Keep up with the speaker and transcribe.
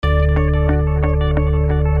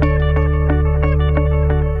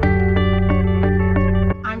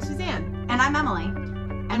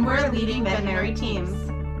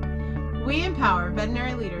empower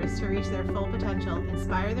veterinary leaders to reach their full potential,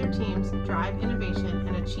 inspire their teams, drive innovation,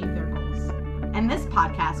 and achieve their goals. In this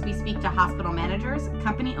podcast, we speak to hospital managers,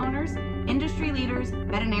 company owners, industry leaders,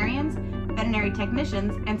 veterinarians, veterinary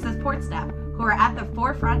technicians, and support staff who are at the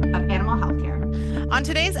forefront of animal healthcare. On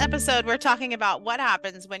today's episode, we're talking about what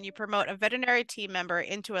happens when you promote a veterinary team member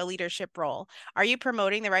into a leadership role. Are you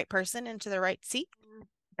promoting the right person into the right seat?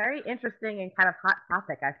 Very interesting and kind of hot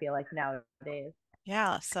topic, I feel like, nowadays.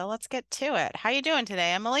 Yeah, so let's get to it. How you doing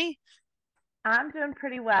today, Emily? I'm doing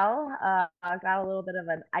pretty well. I've got a little bit of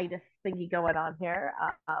an itis thingy going on here,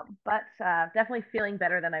 but definitely feeling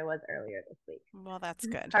better than I was earlier this week. Well, that's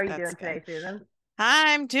good. How are you doing today, Susan?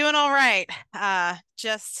 I'm doing all right.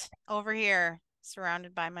 Just over here,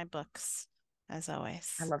 surrounded by my books, as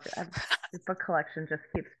always. I love it. This book collection just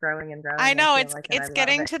keeps growing and growing. I know it's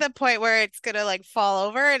getting to the point where it's gonna like fall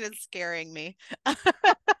over, and it's scaring me.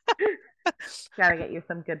 Gotta get you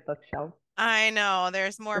some good bookshelves. I know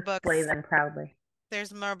there's more books. Display them proudly.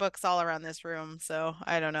 There's more books all around this room, so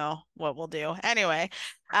I don't know what we'll do. Anyway,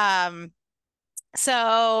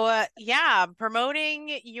 so yeah,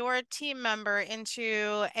 promoting your team member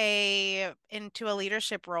into a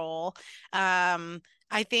leadership role.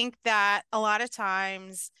 I think that a lot of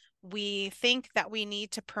times we think that we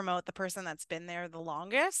need to promote the person that's been there the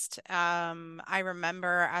longest. I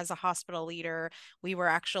remember as a hospital leader, we were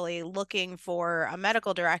actually looking for a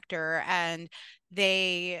medical director, and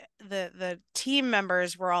the team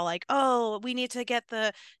members were all like, oh, we need to get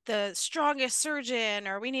the strongest surgeon,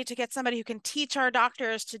 or we need to get somebody who can teach our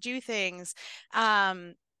doctors to do things.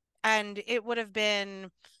 And it would have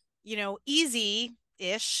been, easy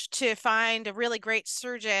ish to find a really great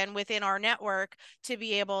surgeon within our network to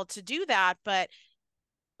be able to do that. But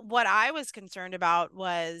what I was concerned about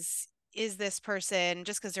was, is this person,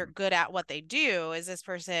 just because they're good at what they do, is this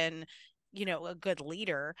person, a good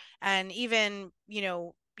leader? And even,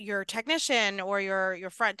 your technician or your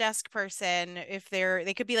front desk person, if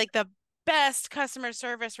they could be like the best customer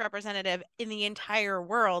service representative in the entire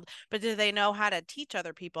world, but do they know how to teach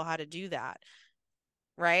other people how to do that?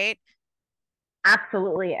 Right?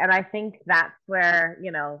 Absolutely. And I think that's where,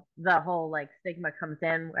 the whole like stigma comes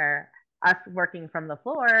in, where us working from the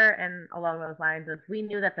floor and along those lines is we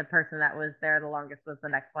knew that the person that was there the longest was the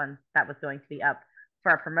next one that was going to be up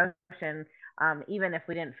for a promotion. Even if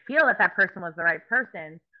we didn't feel that that person was the right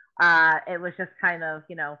person, it was just kind of,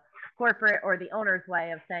 corporate or the owner's way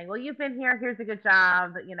of saying, well, you've been here, here's a good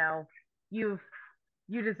job, you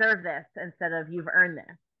deserve this instead of you've earned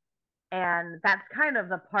this. And that's kind of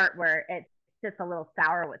the part where it sits a little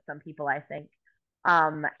sour with some people, I think.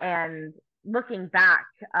 And looking back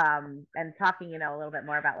and talking, a little bit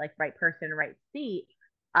more about like right person, right seat,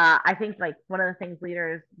 I think like one of the things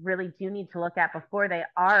leaders really do need to look at before they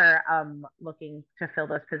are looking to fill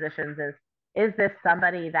those positions is this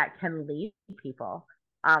somebody that can lead people?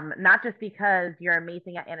 Not just because you're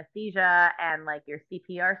amazing at anesthesia and like your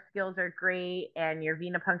CPR skills are great and your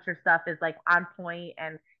venipuncture stuff is like on point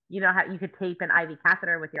and you know how you could tape an IV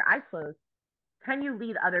catheter with your eyes closed. Can you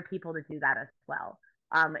lead other people to do that as well?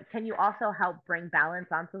 Can you also help bring balance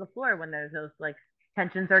onto the floor when there's those like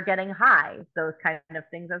tensions are getting high, those kind of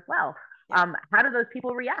things as well? How do those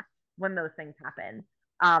people react when those things happen?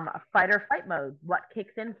 Fight or flight mode, what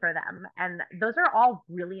kicks in for them? And those are all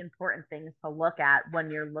really important things to look at when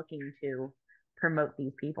you're looking to promote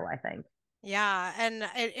these people, I think. Yeah. And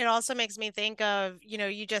it also makes me think of,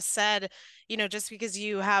 you just said, just because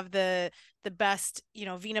you have the best,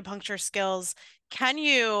 venipuncture skills, can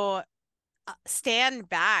you stand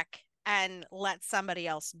back and let somebody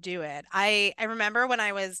else do it? I remember when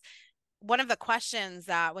one of the questions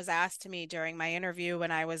that was asked to me during my interview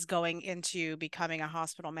when I was going into becoming a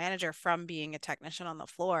hospital manager from being a technician on the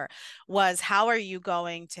floor was, how are you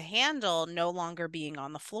going to handle no longer being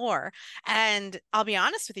on the floor? And I'll be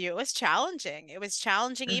honest with you, it was challenging. It was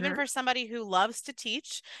challenging even for somebody who loves to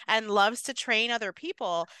teach and loves to train other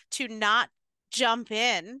people to not jump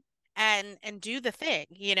in and do the thing.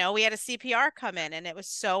 We had a CPR come in and it was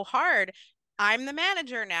so hard. I'm the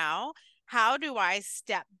manager now. How do I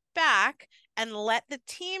step back and let the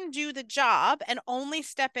team do the job and only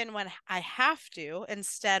step in when I have to,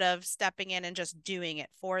 instead of stepping in and just doing it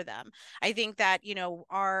for them? I think that,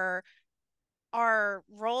 our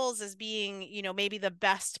roles as being, maybe the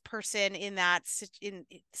best person in that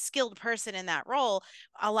skilled person in that role,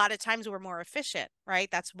 a lot of times we're more efficient, right?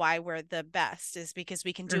 That's why we're the best, is because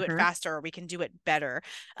we can do it faster or we can do it better.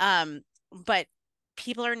 But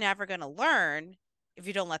people are never going to learn if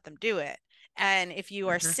you don't let them do it. And if you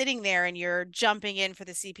are Mhm. sitting there and you're jumping in for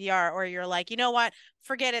the CPR, or you're like, you know what,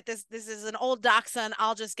 forget it. This is an old dachshund.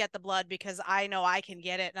 I'll just get the blood because I know I can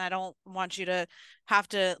get it, and I don't want you to have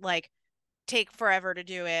to like take forever to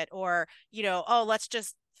do it. Or, oh, let's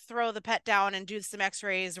just throw the pet down and do some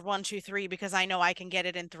x-rays 1 2 3 because I know I can get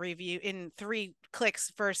it in 3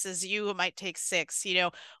 clicks versus you it might take 6,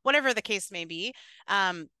 whatever the case may be.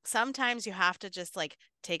 Sometimes you have to just like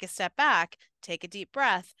take a step back, take a deep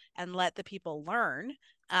breath, and let the people learn.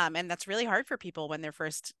 And that's really hard for people when they're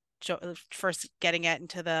first getting it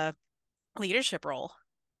into the leadership role.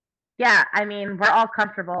 Yeah, I mean, we're all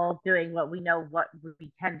comfortable doing what we know what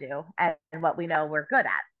we can do and what we know we're good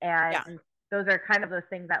at. Yeah. And those are kind of those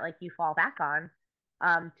things that like you fall back on.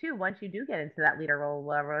 Too, once you do get into that leader role,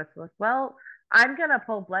 whatever, it's like, well, I'm gonna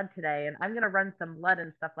pull blood today and I'm gonna run some blood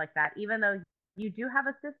and stuff like that, even though you do have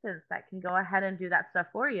assistants that can go ahead and do that stuff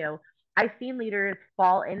for you. I've seen leaders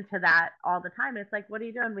fall into that all the time. It's like, what are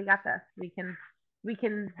you doing? We got this. We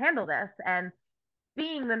can handle this. And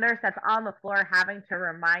being the nurse that's on the floor having to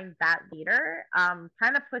remind that leader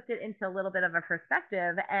kind of puts it into a little bit of a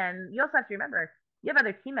perspective. And you also have to remember you have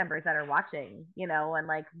other team members that are watching, and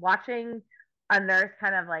like watching a nurse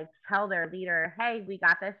kind of like tell their leader, hey, we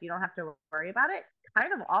got this, you don't have to worry about it,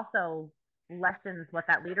 kind of also lessens what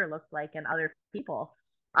that leader looks like in other people,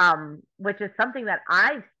 which is something that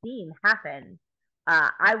I've seen happen.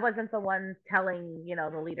 I wasn't the one telling,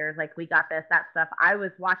 the leaders like we got this, that stuff. I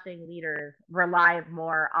was watching leaders rely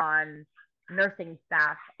more on nursing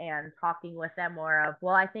staff and talking with them more of,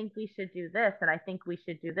 well, I think we should do this and I think we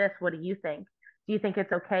should do this. What do you think? Do you think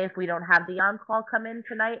it's okay if we don't have the on-call come in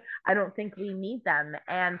tonight? I don't think we need them.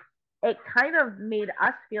 And it kind of made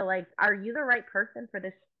us feel like, are you the right person for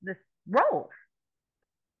this role?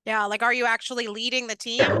 Yeah, like, are you actually leading the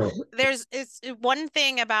team? It's one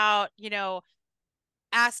thing about,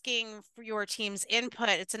 asking for your team's input.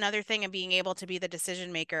 It's another thing of being able to be the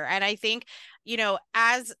decision maker. And I think,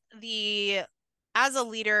 as a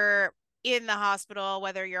leader in the hospital,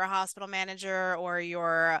 whether you're a hospital manager or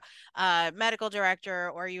you're a medical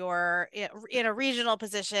director or you're in a regional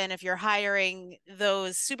position, if you're hiring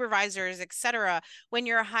those supervisors, etc., when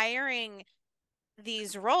you're hiring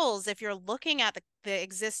these roles, if you're looking at the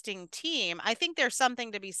existing team, I think there's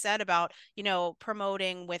something to be said about,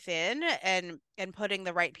 promoting within and putting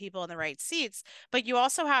the right people in the right seats. But you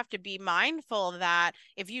also have to be mindful that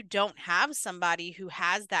if you don't have somebody who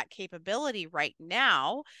has that capability right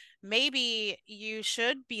now, maybe you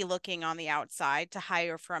should be looking on the outside to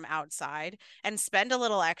hire from outside and spend a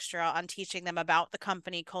little extra on teaching them about the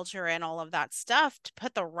company culture and all of that stuff to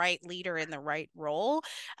put the right leader in the right role.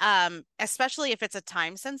 Especially if it's a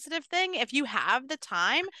time sensitive thing. If you have the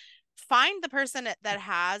time, find the person that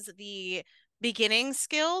has the beginning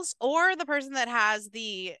skills or the person that has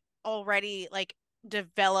the already like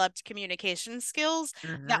developed communication skills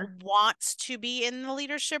that wants to be in the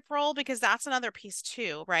leadership role, because that's another piece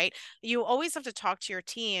too, right? You always have to talk to your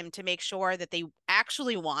team to make sure that they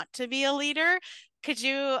actually want to be a leader. Could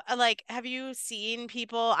you have you seen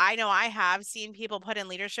people, I know I have seen people put in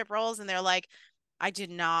leadership roles and they're like, I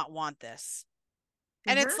did not want this.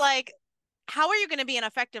 And it's like, how are you going to be an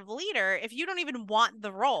effective leader if you don't even want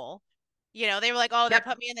the role? They were like, oh, they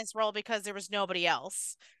put me in this role because there was nobody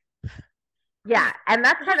else. Yeah, and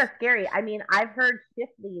that's kind of scary. I mean, I've heard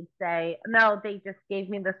shift leads say, no, they just gave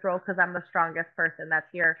me this role because I'm the strongest person that's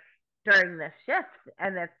here during this shift.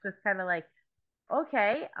 And it's just kind of like,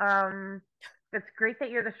 okay, it's great that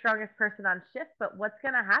you're the strongest person on shift, but what's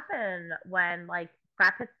going to happen when like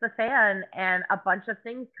crap hits the fan and a bunch of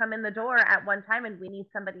things come in the door at one time and we need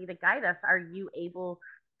somebody to guide us? Are you able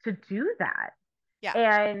to do that? Yeah.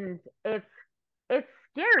 And it's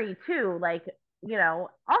scary too. Like,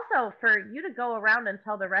 also for you to go around and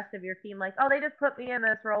tell the rest of your team, like, oh, they just put me in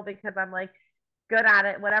this role because I'm like good at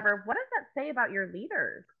it, whatever. What does that say about your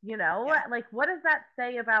leaders? Like, what does that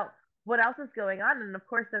say about what else is going on? And of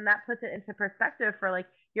course, then that puts it into perspective for like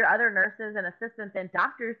your other nurses and assistants and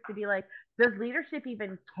doctors to be like, does leadership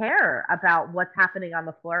even care about what's happening on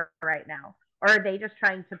the floor right now? Or are they just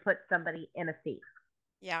trying to put somebody in a seat?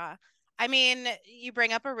 Yeah. I mean, you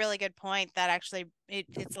bring up a really good point that actually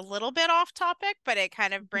it's a little bit off topic, but it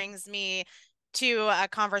kind of brings me to a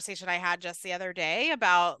conversation I had just the other day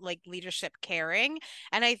about like leadership caring.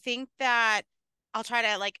 And I think that I'll try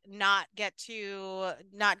to like not get too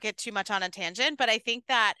much on a tangent, but I think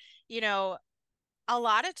that, a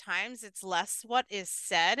lot of times it's less what is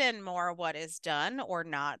said and more what is done or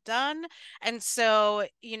not done. And so,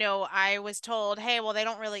 I was told, hey, well,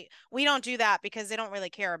 we don't do that because they don't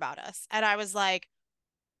really care about us. And I was like,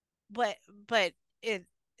 but it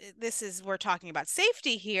we're talking about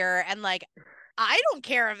safety here, and like, I don't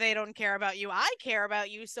care if they don't care about you. I care about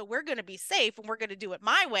you. So we're going to be safe, and we're going to do it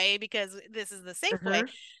my way because this is the safe way.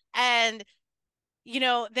 And,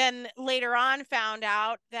 then later on found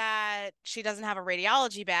out that she doesn't have a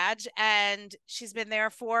radiology badge, and she's been there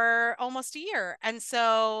for almost a year. And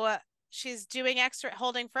so she's doing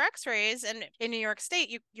holding for x-rays, and in New York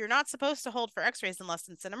State, you're not supposed to hold for x-rays unless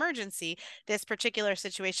it's an emergency. This particular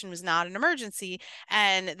situation was not an emergency,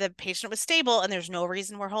 and the patient was stable, and there's no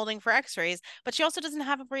reason we're holding for x-rays. But she also doesn't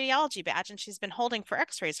have a radiology badge, and she's been holding for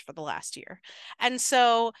x-rays for the last year. And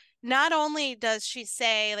so not only does she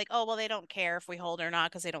say like, oh, well, they don't care if we hold or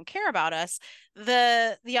not because they don't care about us,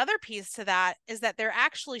 the other piece to that is that they're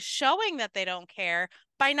actually showing that they don't care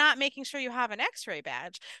by not making sure you have an x-ray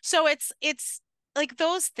badge. So it's like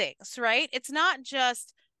those things, right? It's not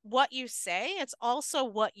just what you say, it's also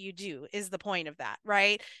what you do is the point of that,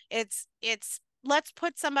 right? It's let's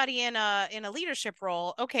put somebody in a leadership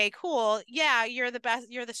role. Okay, cool. Yeah, you're the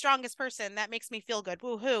best, you're the strongest person. That makes me feel good.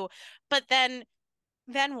 Woohoo. But then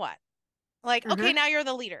what? Like, okay, now you're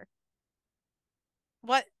the leader.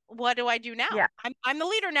 What do I do now? Yeah. I'm the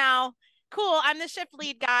leader now. Cool. I'm the shift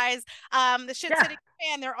lead, guys. The shit's hitting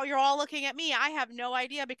the fan. You're all looking at me. I have no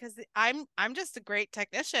idea because I'm just a great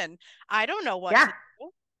technician. I don't know what to do.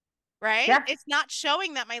 Right? Yeah. It's not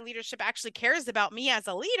showing that my leadership actually cares about me as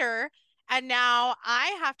a leader. And now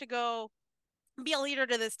I have to go be a leader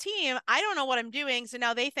to this team. I don't know what I'm doing. So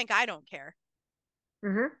now they think I don't care.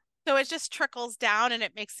 So it just trickles down, and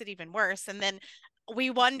it makes it even worse. And then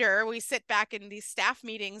we sit back in these staff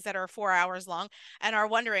meetings that are 4 hours long and are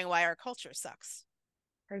wondering why our culture sucks.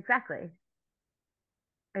 Exactly.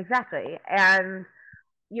 And,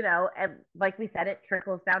 and like we said, it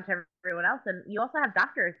trickles down to everyone else. And you also have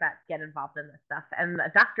doctors that get involved in this stuff. And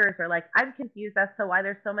the doctors are like, I'm confused as to why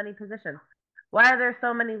there's so many positions. Why are there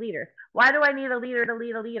so many leaders? Why do I need a leader to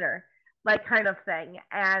lead a leader? Like, kind of thing.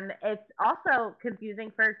 And it's also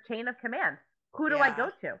confusing for chain of command. Who do I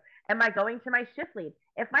go to? Am I going to my shift lead?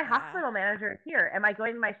 If my hospital manager is here, am I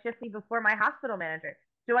going to my shift lead before my hospital manager?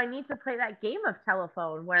 Do I need to play that game of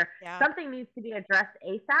telephone where something needs to be addressed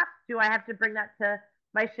ASAP? Do I have to bring that to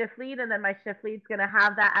my shift lead, and then my shift lead's going to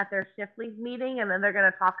have that at their shift lead meeting, and then they're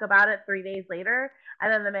going to talk about it 3 days later,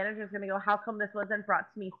 and then the manager's going to go, how come this wasn't brought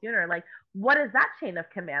to me sooner? Like, what does that chain of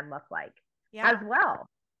command look like as well?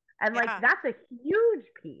 And like, that's a huge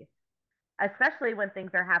piece, especially when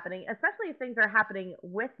things are happening, especially if things are happening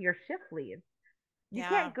with your shift leads. You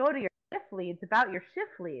can't go to your shift leads about your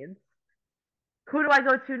shift leads. Who do I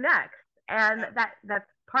go to next? And that's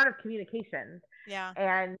part of communication. Yeah.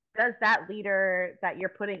 And does that leader that you're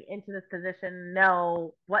putting into this position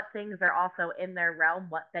know what things are also in their realm,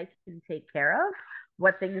 what they can take care of,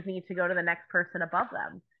 what things need to go to the next person above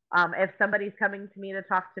them? If somebody's coming to me to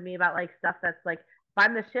talk to me about like stuff that's like, if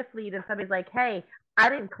I'm the shift lead and somebody's like, hey, I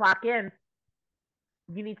didn't clock in,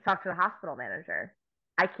 you need to talk to the hospital manager.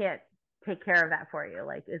 I can't take care of that for you.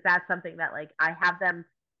 Like, is that something that like I have them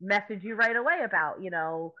message you right away about,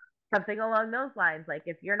 something along those lines? Like,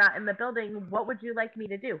 if you're not in the building, what would you like me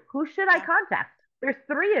to do? Who should I contact? There's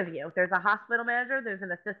 3 of you. There's a hospital manager, there's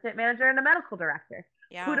an assistant manager, and a medical director.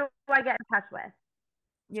 Who do I get in touch with?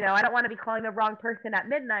 I don't want to be calling the wrong person at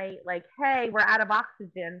midnight. Like, hey, we're out of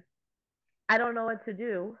oxygen. I don't know what to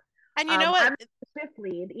do. And you know what? I'm the shift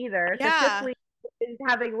lead either. The shift lead is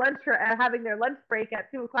having their lunch break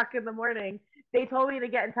at 2:00 in the morning. They told me to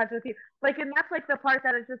get in touch with you. Like, and that's like the part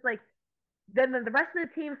that is just like, then the rest of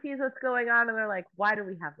the team sees what's going on and they're like, why do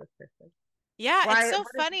we have this person? Yeah, it's so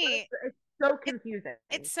funny. It's so confusing.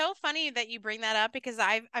 It's so funny that you bring that up because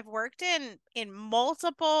I've worked in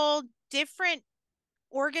multiple different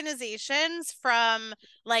organizations, from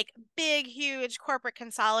like big huge corporate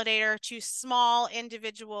consolidator to small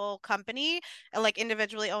individual company, like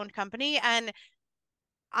individually owned company, and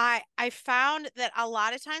I found that a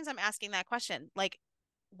lot of times I'm asking that question, like,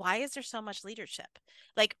 why is there so much leadership?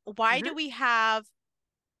 Like, why do we have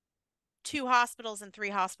 2 hospitals and 3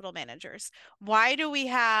 hospital managers? Why do we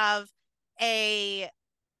have a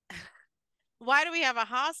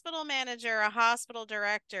hospital manager, a hospital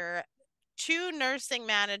director, 2 nursing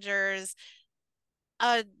managers,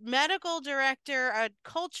 a medical director, a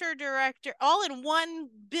culture director, all in one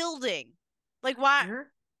building? Like, why?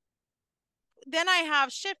 Then I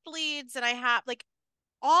have shift leads, and I have like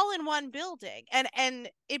all in one building. And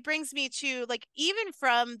it brings me to like, even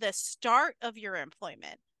from the start of your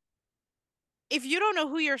employment, if you don't know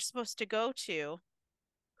who you're supposed to go to,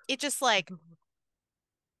 it just like,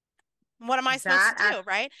 what am I supposed to do?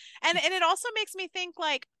 Right. And it also makes me think,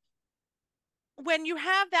 like, when you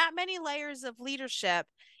have that many layers of leadership,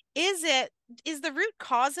 is the root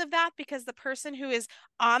cause of that because the person who is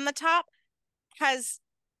on the top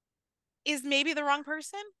is maybe the wrong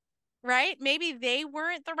person, right? Maybe they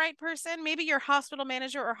weren't the right person. Maybe your hospital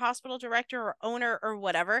manager or hospital director or owner or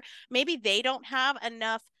whatever, maybe they don't have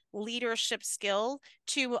enough leadership skill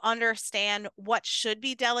to understand what should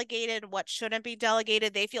be delegated, what shouldn't be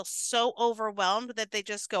delegated. They feel so overwhelmed that they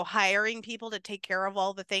just go hiring people to take care of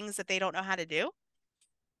all the things that they don't know how to do.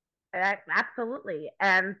 Absolutely.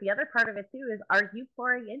 And the other part of it too is, are you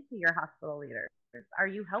pouring into your hospital leaders? Are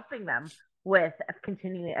you helping them with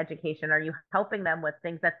continuing education? Are you helping them with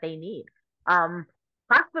things that they need?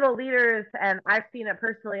 Hospital leaders, and I've seen it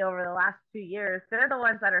personally over the last 2 years, they're the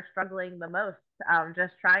ones that are struggling the most,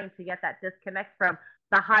 just trying to get that disconnect from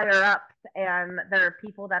the higher ups and their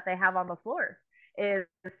people that they have on the floors. Is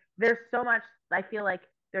there's so much, I feel like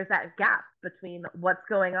there's that gap between what's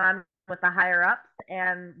going on with the higher ups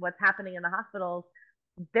and what's happening in the hospitals.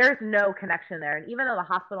 There's no connection there. And even though the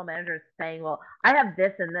hospital manager is saying, well, I have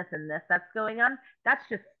this and this and this that's going on, that's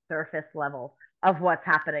just surface level of what's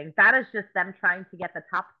happening. That is just them trying to get the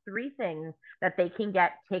top 3 things that they can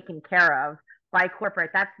get taken care of by corporate.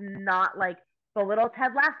 That's not like the little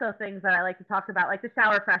Ted Lasso things that I like to talk about, like the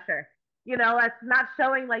shower pressure. You know, it's not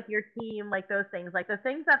showing like your team, like those things, like the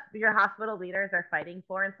things that your hospital leaders are fighting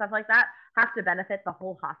for and stuff like that have to benefit the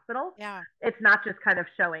whole hospital. Yeah. It's not just kind of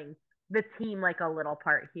showing the team like a little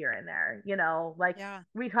part here and there, you know, like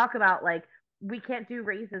we talk about like, we can't do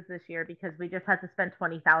raises this year because we just had to spend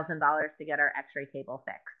 $20,000 to get our x-ray table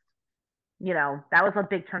fixed. You know, that was a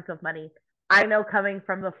big chunk of money. I know, coming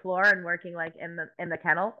from the floor and working like in the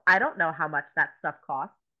kennel, I don't know how much that stuff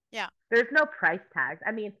costs. Yeah. There's no price tags.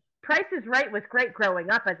 I mean, Price is Right was great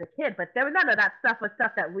growing up as a kid, but there was none of that stuff was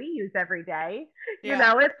stuff that we use every day. You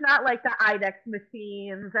know, it's not like the IDEX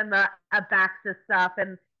machines and the Abaxis stuff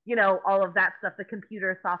and, you know, all of that stuff, the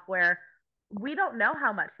computer software. We don't know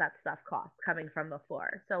how much that stuff costs coming from the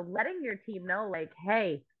floor. So letting your team know, like,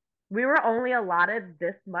 hey, we were only allotted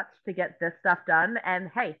this much to get this stuff done.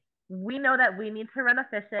 And hey, we know that we need to run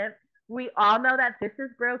efficient. We all know that this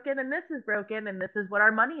is broken and this is broken and this is what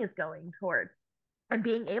our money is going towards. And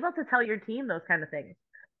being able to tell your team those kind of things.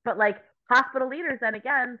 But like hospital leaders, then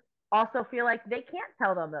again, also feel like they can't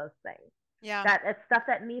tell them those things. Yeah. That it's stuff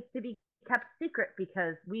that needs to be kept secret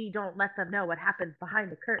because we don't let them know what happens behind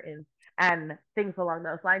the curtain and things along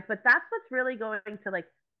those lines. But that's what's really going to like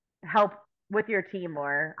help with your team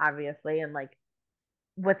more, obviously, and like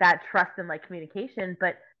with that trust and like communication.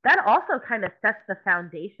 But that also kind of sets the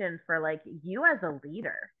foundation for like you as a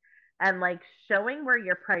leader and like showing where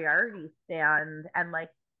your priorities stand and like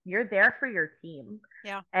you're there for your team.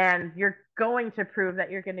 Yeah. And you're going to prove that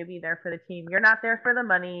you're going to be there for the team. You're not there for the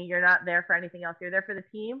money. You're not there for anything else. You're there for the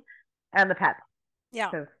team and the pets. Yeah.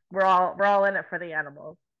 Because we're all in it for the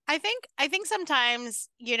animals. I think sometimes,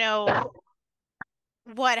 you know,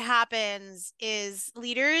 what happens is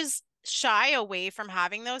leaders shy away from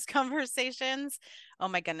having those conversations. Oh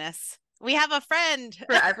my goodness. We have a friend.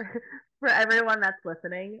 For everyone that's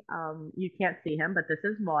listening, you can't see him, but this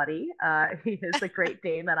is Maudie. He is the Great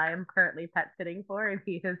Dane that I am currently pet sitting for, and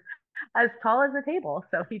he is as tall as a table.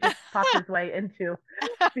 So he just popped his way into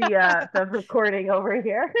the recording over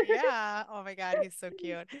here. Yeah. Oh my God, he's so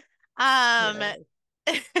cute.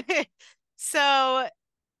 So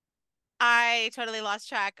I totally lost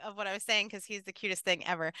track of what I was saying because he's the cutest thing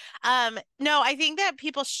ever. No, I think that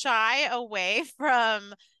people shy away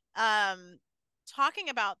from talking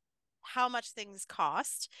about how much things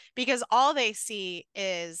cost because all they see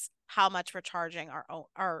is how much we're charging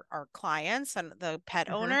our clients and the pet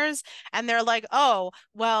owners, and they're like, oh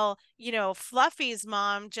well, you know, Fluffy's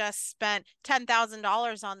mom just spent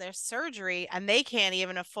 $10,000 on their surgery and they can't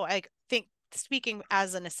even afford, like, speaking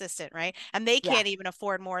as an assistant, right? And they can't even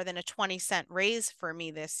afford more than a 20-cent raise for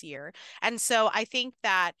me this year. And so I think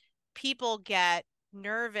that people get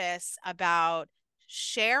nervous about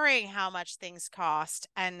sharing how much things cost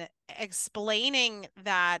and explaining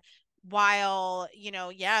that while, you know,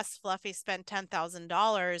 yes, Fluffy spent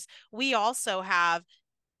 $10,000, we also have,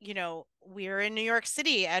 you know, we're in New York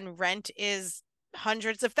City and rent is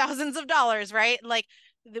hundreds of thousands of dollars, right? Like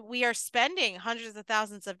we are spending hundreds of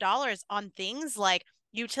thousands of dollars on things like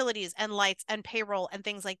utilities and lights and payroll and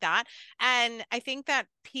things like that. And I think that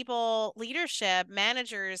people, leadership,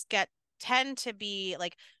 managers tend to be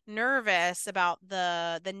like nervous about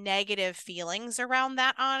the negative feelings around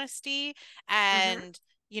that honesty and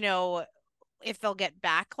you know, if they'll get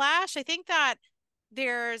backlash. I think that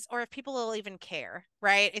or if people will even care,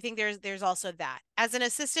 right? I think there's also that. As an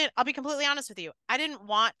assistant, I'll be completely honest with you. I didn't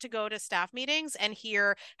want to go to staff meetings and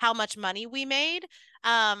hear how much money we made.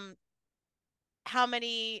 how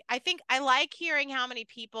many, I think I like hearing how many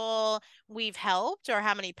people we've helped or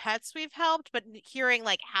how many pets we've helped, but hearing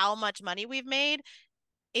like how much money we've made,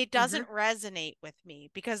 it Mm-hmm. doesn't resonate with me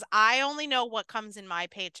because I only know what comes in my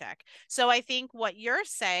paycheck. So I think what you're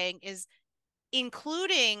saying is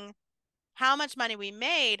including how much money we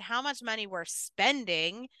made, how much money we're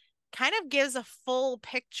spending, kind of gives a full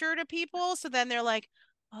picture to people. So then they're like,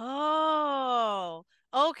 oh,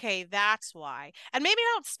 okay, that's why. And maybe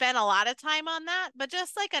I don't spend a lot of time on that, but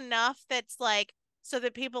just like enough that's like so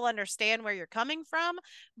that people understand where you're coming from.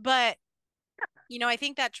 But I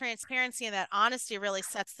think that transparency and that honesty really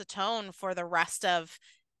sets the tone for the rest of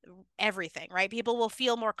everything, right? People will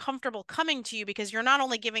feel more comfortable coming to you because you're not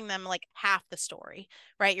only giving them like half the story,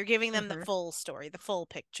 right? You're giving them the Mm-hmm. full story, the full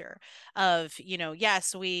picture of,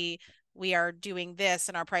 yes, we are doing this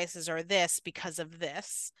and our prices are this because of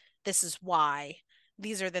this. This is why.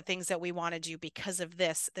 These are the things that we want to do because of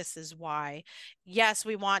this. This is why. Yes,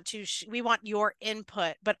 we want to we want your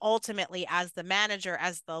input, but ultimately as the manager,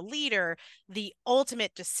 as the leader, the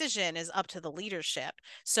ultimate decision is up to the leadership.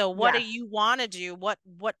 So what do Yes. you want to do? What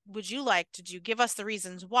would you like to do? Give us the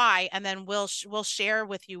reasons why, and then we'll share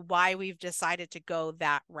with you why we've decided to go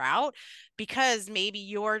that route, because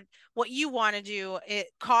maybe what you want to do, it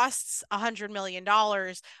costs $100 million.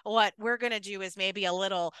 What we're going to do is maybe a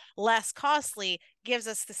little less costly, gives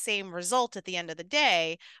us the same result at the end of the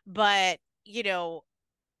day, but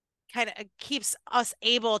kind of keeps us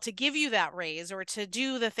able to give you that raise or to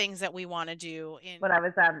do the things that we want to do in. When I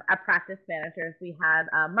was a practice manager, we had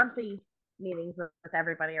monthly meetings with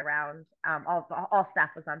everybody around. All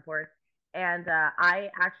staff was on board, and I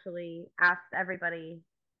actually asked everybody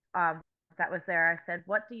that was there. I said,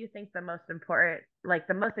 "What do you think the most important, like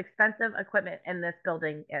the most expensive equipment in this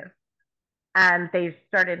building is?" And they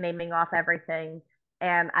started naming off everything.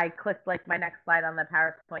 And I clicked like my next slide on the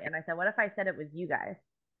PowerPoint, and I said, "What if I said it was you guys?"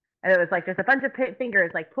 And it was like there's a bunch of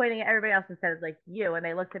fingers like pointing at everybody else and said it's like you. And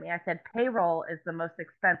they looked at me. I said, "Payroll is the most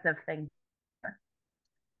expensive thing,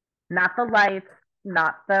 not the lights,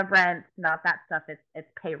 not the rent, not that stuff. It's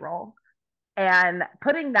payroll." And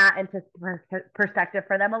putting that into perspective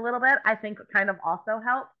for them a little bit, I think kind of also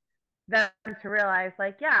helped them to realize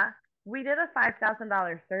like, yeah, we did a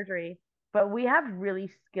 $5,000 surgery, but we have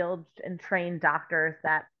really skilled and trained doctors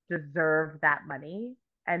that deserve that money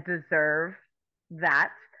and deserve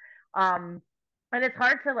that. Um, and it's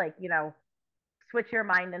hard to like, switch your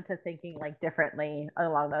mind into thinking like differently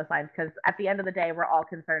along those lines because at the end of the day, we're all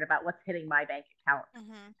concerned about what's hitting my bank account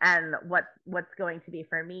Mm-hmm. and what's going to be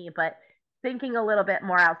for me. But thinking a little bit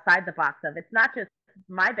more outside the box of it's not just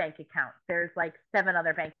my bank account. There's like 7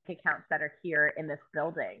 other bank accounts that are here in this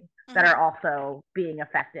building that Mm-hmm. are also being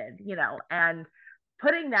affected, and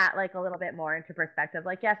putting that like a little bit more into perspective.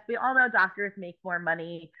 Like, yes, we all know doctors make more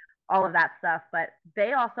money, all of that stuff, but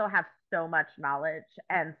they also have so much knowledge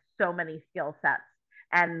and so many skill sets,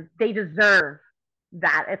 and they deserve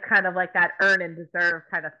that. It's kind of like that earn and deserve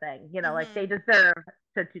kind of thing, like Mm-hmm. they deserve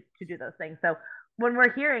to do those things. So when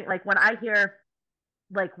we're hearing, like when I hear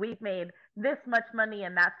like we've made this much money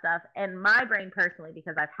and that stuff, and my brain personally,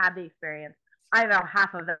 because I've had the experience, I know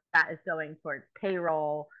half of that is going towards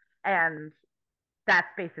payroll, and that's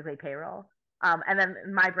basically payroll. And then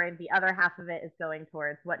in my brain, the other half of it is going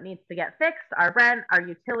towards what needs to get fixed: our rent, our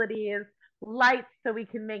utilities, lights, so we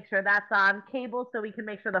can make sure that's on, cable, so we can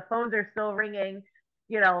make sure the phones are still ringing,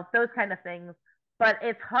 those kind of things. But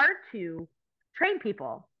it's hard to train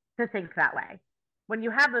people to think that way. When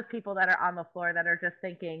you have those people that are on the floor that are just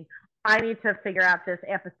thinking, I need to figure out this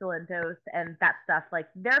ampicillin dose and that stuff, like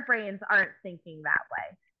their brains aren't thinking that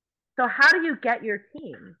way. So, how do you get your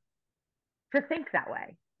team to think that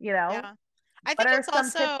way? Yeah. I What think are it's some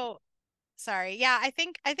tips? also, sorry. Yeah, I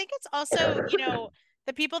think it's also,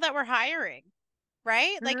 the people that we're hiring,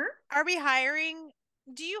 right? Like, Mm-hmm. are we hiring?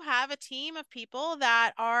 Do you have a team of people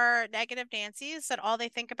that are negative Nancy's that all they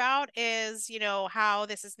think about is, how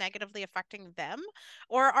this is negatively affecting them?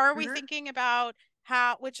 Or are we Mm-hmm. thinking about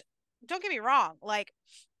how, which don't get me wrong, like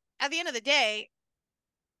at the end of the day,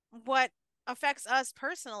 what affects us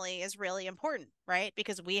personally is really important, right?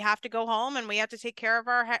 Because we have to go home and we have to take care of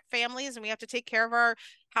our families and we have to take care of our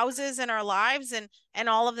houses and our lives and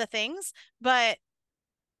all of the things. But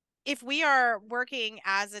if we are working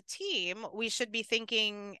as a team, we should be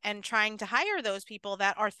thinking and trying to hire those people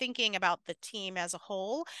that are thinking about the team as a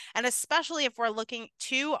whole. And especially if we're looking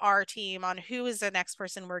to our team on who is the next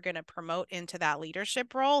person we're going to promote into that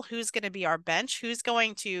leadership role, who's going to be our bench, who's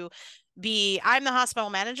going to be, I'm the hospital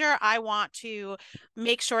manager. I want to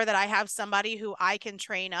make sure that I have somebody who I can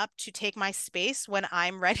train up to take my space when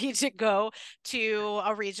I'm ready to go to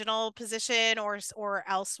a regional position or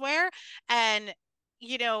elsewhere. And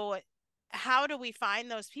how do we find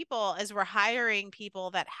those people as we're hiring people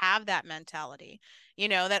that have that mentality,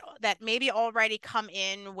 that maybe already come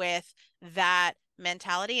in with that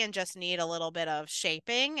mentality and just need a little bit of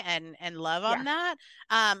shaping and love on that,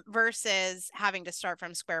 versus having to start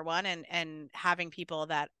from square one and having people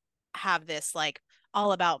that have this like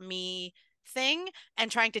all about me thing and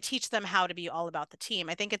trying to teach them how to be all about the team.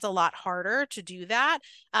 I think it's a lot harder to do that.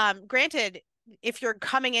 Granted, if you're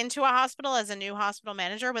coming into a hospital as a new hospital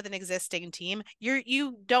manager with an existing team,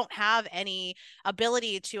 you don't have any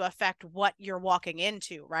ability to affect what you're walking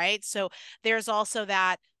into, right? So there's also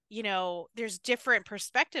that, there's different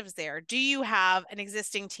perspectives there. Do you have an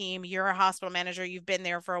existing team? You're a hospital manager, you've been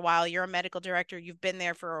there for a while, you're a medical director, you've been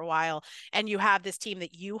there for a while, and you have this team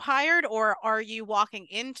that you hired? Or are you walking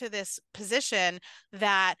into this position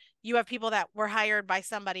that you have people that were hired by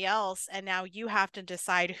somebody else, and now you have to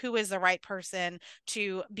decide who is the right person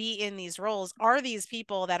to be in these roles? Are these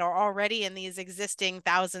people that are already in these existing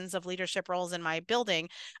thousands of leadership roles in my building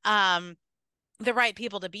the right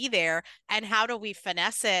people to be there? And how do we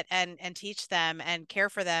finesse it and teach them and care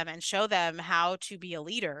for them and show them how to be a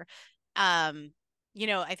leader?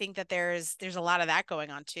 I think that there's a lot of that going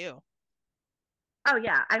on too. Oh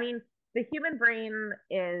yeah, I mean, the human brain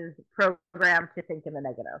is programmed to think in the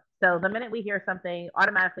negative. So the minute we hear something,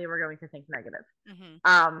 automatically we're going to think negative.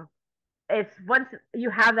 It's once you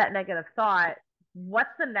have that negative thought, what's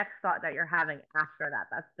the next thought that you're having after that?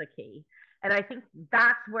 That's the key. And I think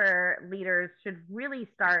that's where leaders should really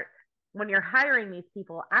start when you're hiring these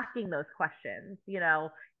people, asking those questions,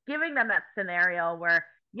 giving them that scenario where,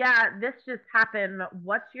 yeah, this just happened.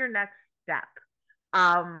 What's your next step?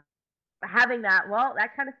 Having that, well,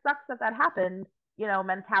 that kind of sucks that happened,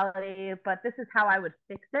 mentality, but this is how I would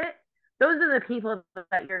fix it. Those are the people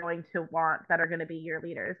that you're going to want that are going to be your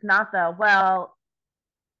leaders, not the, well,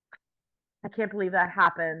 I can't believe that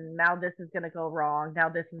happened. Now this is going to go wrong. Now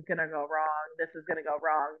this is going to go wrong. This is going to go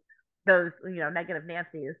wrong. Those, negative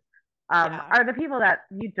Nancy's are the people that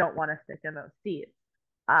you don't want to stick in those seats.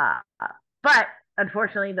 But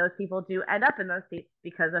unfortunately, those people do end up in those seats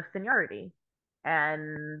because of seniority.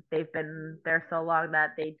 And they've been there so long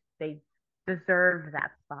that they deserve that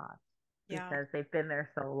spot because they've been there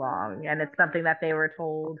so long. And it's something that they were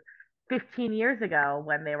told 15 years ago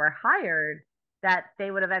when they were hired, that they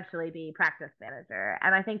would eventually be practice manager.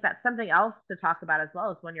 And I think that's something else to talk about as well,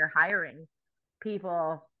 is when you're hiring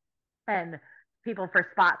people and people for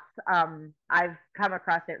spots. I've come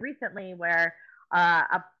across it recently where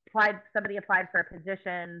somebody applied for a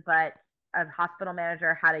position, but a hospital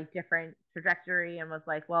manager had a different trajectory and was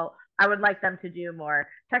like, well, I would like them to do more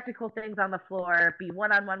technical things on the floor, be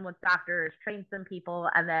one-on-one with doctors, train some people,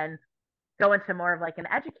 and then go into more of like an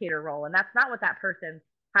educator role. And that's not what that person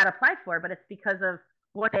had applied for, but it's because of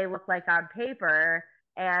what they look like on paper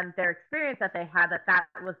and their experience that they had, that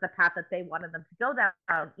was the path that they wanted them to go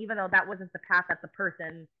down, even though that wasn't the path that the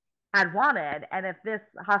person had wanted. And if this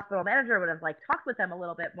hospital manager would have like talked with them a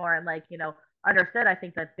little bit more and like, understood, I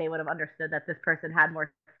think that they would have understood that this person had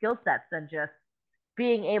more skill sets than just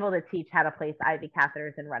being able to teach how to place IV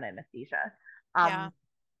catheters and run anesthesia,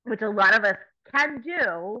 which a lot of us can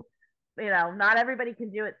do. Not everybody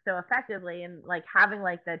can do it so effectively, and like having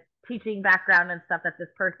like the teaching background and stuff that this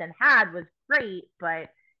person had was great, but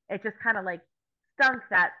it just kind of like stunk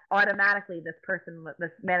that automatically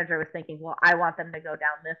this manager was thinking, well, I want them to go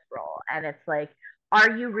down this role. And it's like,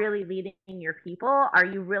 are you really leading your people? Are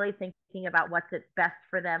you really thinking about what's best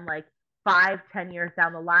for them, like 5-10 years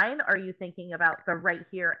down the line? Or are you thinking about the right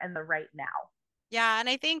here and the right now? Yeah, and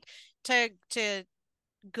I think to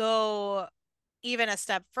go even a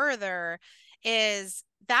step further is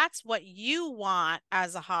that's what you want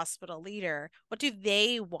as a hospital leader. What do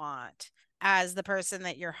they want as the person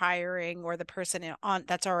that you're hiring or the person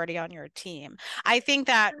that's already on your team? I think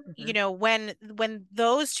that, when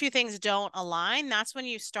those two things don't align, that's when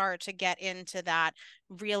you start to get into that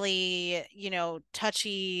really,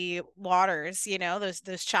 touchy waters,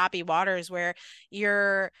 those choppy waters where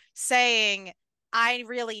you're saying, I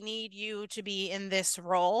really need you to be in this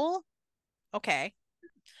role. Okay.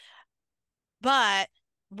 But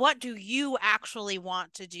what do you actually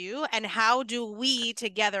want to do, and how do we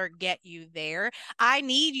together get you there? I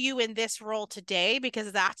need you in this role today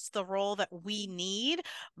because that's the role that we need,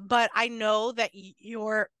 but I know that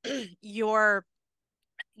your your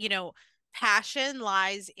passion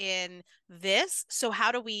lies in this. So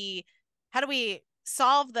how do we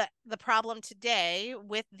solve the problem today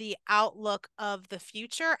with the outlook of the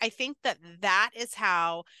future? I think that is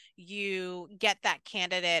how you get that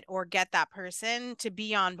candidate or get that person to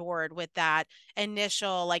be on board with that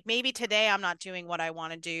initial, like, maybe today I'm not doing what I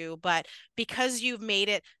want to do, but because you've made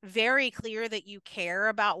it very clear that you care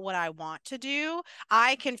about what I want to do,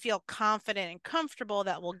 I can feel confident and comfortable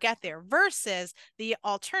that we'll get there, versus the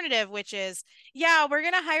alternative, which is, yeah, we're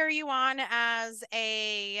going to hire you on as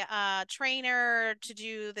a trainer to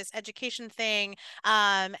do this education thing.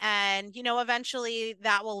 And, eventually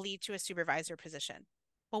that will lead to a supervisor position.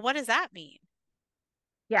 Well, what does that mean?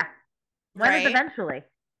 Yeah. When is Right? eventually?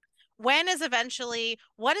 When is eventually?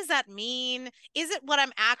 What does that mean? Is it what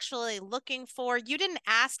I'm actually looking for? You didn't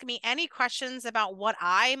ask me any questions about what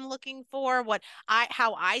I'm looking for,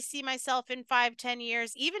 how I see myself in 5, 10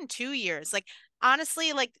 years, even 2 years. Like,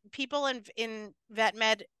 honestly, like, people in vet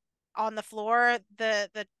med on the floor, the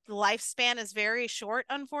lifespan is very short,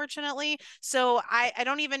 unfortunately. So I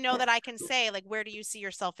don't even know that I can say, like, where do you see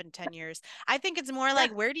yourself in 10 years? I think it's more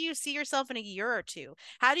like, where do you see yourself in a year or two?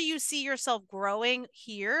 How do you see yourself growing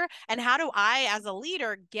here? And how do I, as a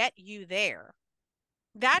leader, get you there?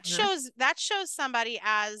 That Mhm. shows somebody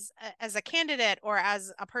as a candidate or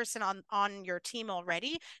as a person on your team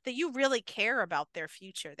already, that you really care about their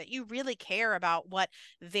future, that you really care about what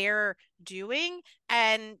they're doing.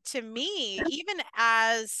 And to me, even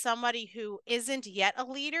as somebody who isn't yet a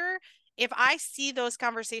leader, if I see those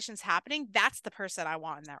conversations happening, that's the person I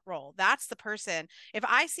want in that role. That's the person. If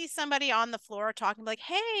I see somebody on the floor talking like,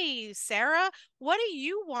 "Hey, Sarah, what do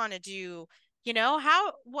you want to do? You're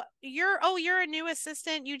a new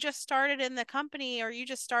assistant, you just started in the company, or you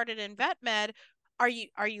just started in vet med. Are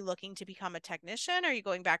you looking to become a technician? Are you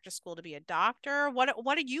going back to school to be a doctor?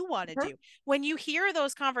 What do you want to Mhm. do?" When you hear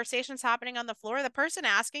those conversations happening on the floor, the person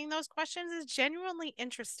asking those questions is genuinely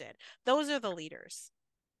interested. Those are the leaders.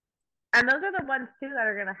 And those are the ones too that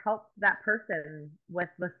are going to help that person with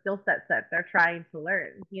the skill sets that they're trying to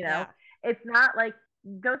learn. Yeah. It's not like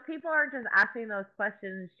those people aren't just asking those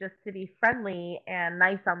questions just to be friendly and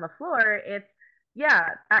nice on the floor. It's,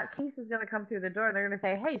 yeah, that case is going to come through the door and they're going to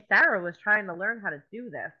say, "Hey, Sarah was trying to learn how to do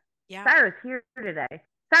this. Yeah. Sarah's here today.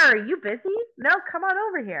 Sarah, are you busy? No, come on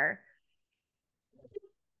over here."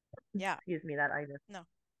 Yeah. Excuse me, that I just. No,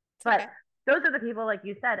 it's But okay. those are the people, like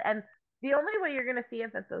you said, and the only way you're going to see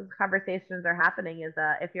if those conversations are happening is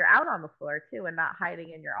if you're out on the floor too and not hiding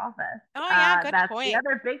in your office. Oh yeah, good That's the point.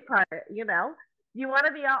 other big part. You want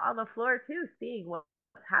to be out on the floor too, seeing what's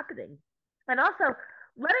happening, and also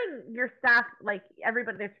letting your staff, like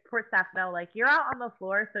everybody, their support staff, know, like, you're out on the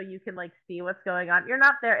floor so you can like see what's going on. You're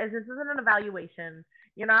not there. This isn't an evaluation.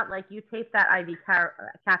 You're not like you tape that IV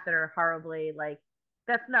catheter horribly. Like,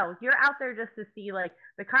 that's no. You're out there just to see like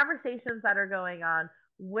the conversations that are going on,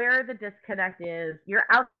 where the disconnect is. You're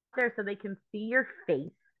out there so they can see your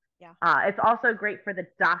face. Yeah. It's also great for the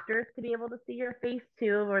doctors to be able to see your face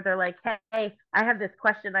too, where they're like, "Hey, I have this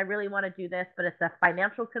question. I really want to do this, but it's a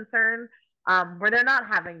financial concern." Where they're not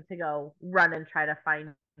having to go run and try to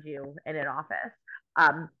find you in an office.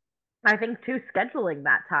 Um, I think too, scheduling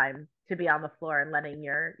that time to be on the floor and letting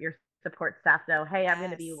your support staff know, "Hey, I'm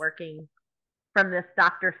going to be Yes. working from this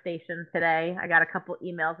doctor station today. I got a couple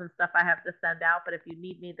emails and stuff I have to send out, but if you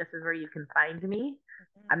need me, this is where you can find me.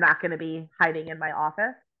 Mhm. I'm not going to be hiding in my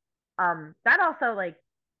office." That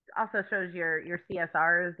also shows your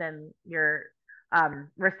CSRs and your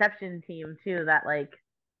reception team too, that like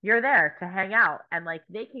you're there to hang out and like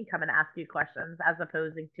they can come and ask you questions as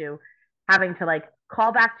opposed to having to like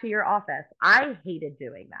call back to your office. I hated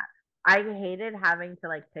doing that. I hated having to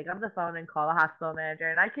like pick up the phone and call the hospital manager,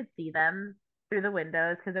 and I could see them through the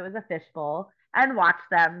windows because it was a fishbowl, and watch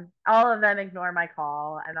them, all of them, ignore my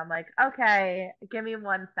call, and I'm like, "Okay, give me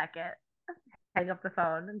 1 second." Hang up the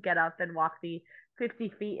phone and get up and walk the 50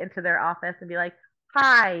 feet into their office and be like,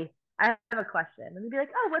 "Hi, I have a question." And they'd be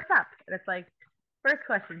like, "Oh, what's up?" And it's like, "First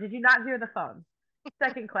question, did you not hear the phone?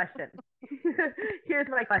 Second question, here's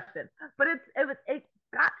my question." But it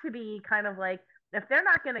got to be kind of like, if they're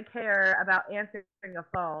not going to care about answering a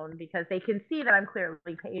phone because they can see that I'm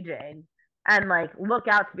clearly paging and like look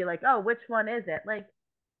out to be like, "Oh, which one is it?" Like,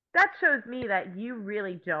 that shows me that you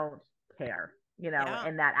really don't care, Yeah.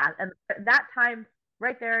 in and that time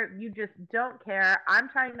right there, you just don't care. I'm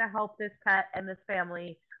trying to help this pet and this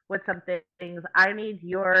family with some things. I need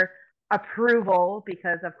your approval,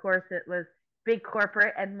 because of course it was big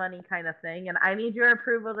corporate and money kind of thing. And I need your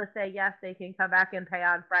approval to say, yes, they can come back and pay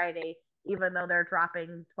on Friday, even though they're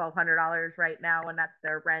dropping $1,200 right now and that's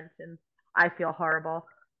their rent. And I feel horrible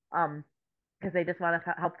because they just want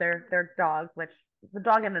to help their dog, which the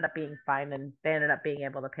dog ended up being fine and they ended up being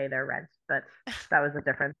able to pay their rent. But that was a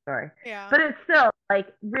different story. Yeah. But it's still like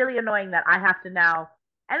really annoying that I have to now.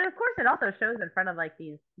 And of course, it also shows in front of like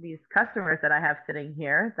these customers that I have sitting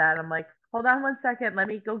here that I'm like, hold on one second, let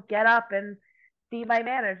me go get up and see my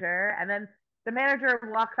manager. And then the manager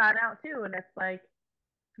walks on out too. And it's like,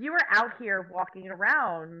 you were out here walking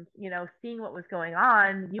around, seeing what was going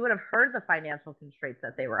on. You would have heard the financial constraints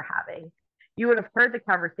that they were having. You would have heard the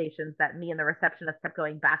conversations that me and the receptionist kept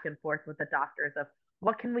going back and forth with the doctors of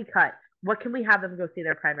what can we cut? What can we have them go see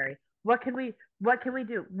their primary? What can we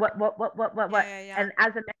do? What? Yeah. And as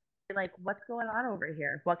a manager, like, what's going on over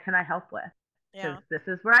here? What can I help with? Yeah. This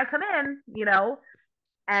is where I come in,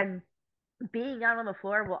 and being out on the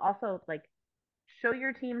floor will also like show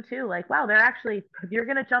your team too, like, wow, you're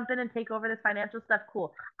going to jump in and take over this financial stuff.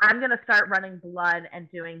 Cool. I'm going to start running blood and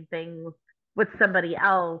doing things with somebody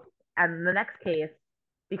else and the next case,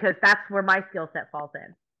 because that's where my skill set falls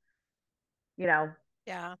in. Yeah.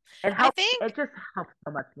 It helps. It just helps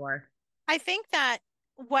so much more. I think that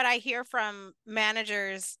what I hear from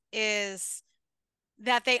managers is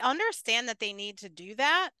that they understand that they need to do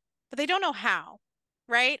that, but they don't know how,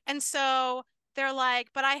 right? And so they're like,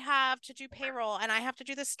 but I have to do payroll and I have to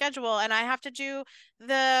do the schedule and I have to do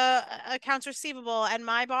the accounts receivable and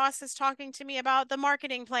my boss is talking to me about the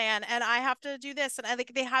marketing plan and I have to do this. And I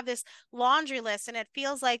think they have this laundry list and it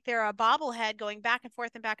feels like they're a bobblehead going back and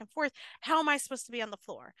forth and back and forth. How am I supposed to be on the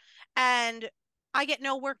floor? And I get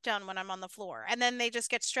no work done when I'm on the floor. And then they just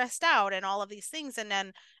get stressed out and all of these things. And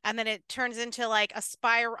then it turns into like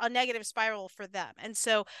a negative spiral for them. And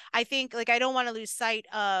so I think like, I don't want to lose sight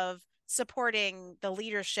of supporting the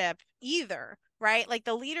leadership either, right? Like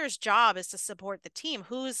the leader's job is to support the team.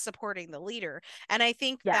 Who's supporting the leader? And I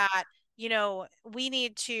think that we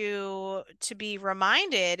need to be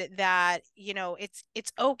reminded that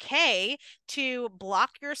it's okay to block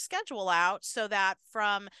your schedule out so that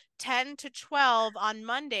from 10 to 12 on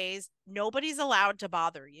Mondays nobody's allowed to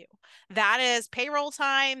bother you. That is payroll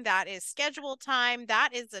time, that is schedule time, that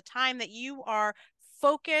is the time that you are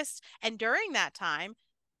focused, and during that time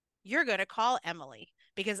you're going to call Emily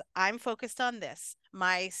because I'm focused on this.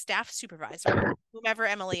 My staff supervisor, whomever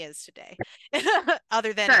Emily is today,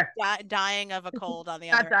 other than dying of a cold on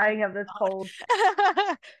the other. Not dying of this cold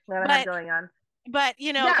that I have going on. But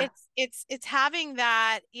it's having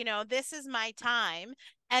that, this is my time.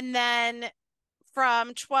 And then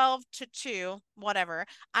from 12 to 2, whatever,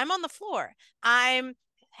 I'm on the floor. I'm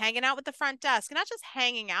hanging out with the front desk, and not just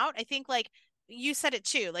hanging out. I think like you said it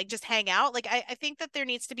too, like just hang out. Like I think that there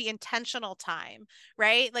needs to be intentional time,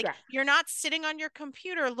 right? Like you're not sitting on your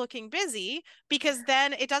computer looking busy, because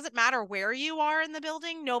then it doesn't matter where you are in the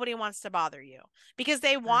building. Nobody wants to bother you because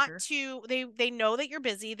they want to, they know that you're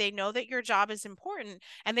busy. They know that your job is important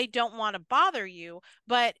and they don't want to bother you,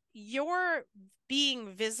 but you're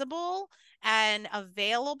being visible and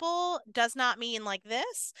available does not mean like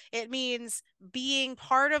this. It means being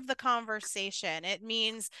part of the conversation. It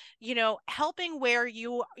means, helping where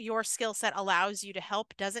your skill set allows you to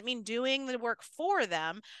help. Doesn't mean doing the work for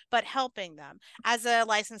them, but helping them. As a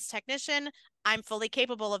licensed technician, I'm fully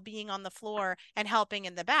capable of being on the floor and helping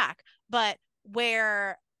in the back. But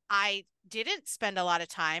where I didn't spend a lot of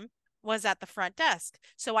time was at the front desk.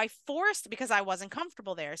 So because I wasn't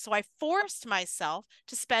comfortable there. So I forced myself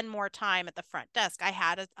to spend more time at the front desk. I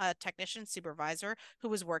had a technician supervisor who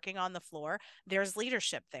was working on the floor. There's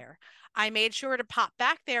leadership there. I made sure to pop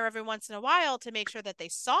back there every once in a while to make sure that they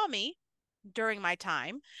saw me during my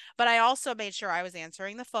time, but I also made sure I was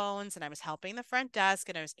answering the phones and I was helping the front desk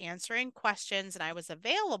and I was answering questions and I was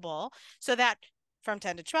available so that from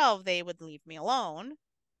 10 to 12, they would leave me alone.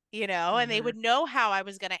 And they would know how I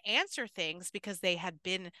was going to answer things because they had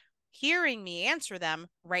been hearing me answer them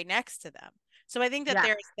right next to them. So I think that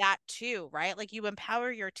there's that too, right? Like you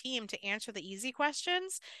empower your team to answer the easy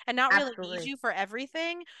questions and not really need you for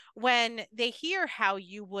everything. When they hear how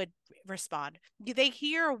you would respond, they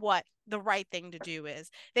hear what the right thing to do is.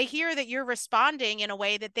 They hear that you're responding in a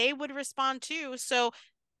way that they would respond to. So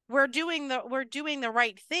we're doing the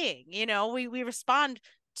right thing. We respond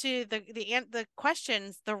to the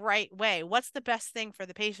questions the right way. What's the best thing for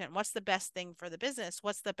the patient? What's the best thing for the business?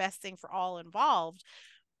 What's the best thing for all involved?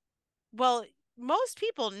 Well, most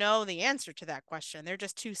people know the answer to that question. They're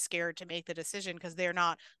just too scared to make the decision because they're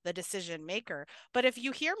not the decision maker. But if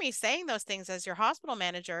you hear me saying those things as your hospital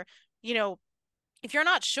manager, if you're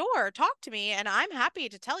not sure, talk to me and I'm happy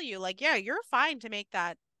to tell you, like, yeah, you're fine to make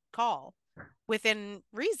that call within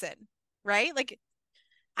reason, right? Like,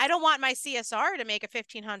 I don't want my CSR to make a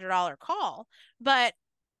 $1,500 call, but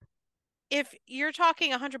if you're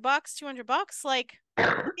talking $100, $200, like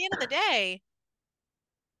at the end of the day,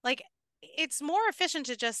 like it's more efficient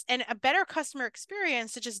to just, and a better customer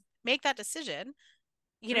experience to just make that decision,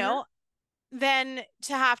 you Mm-hmm. know, than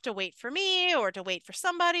to have to wait for me or to wait for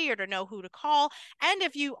somebody or to know who to call. And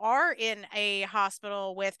if you are in a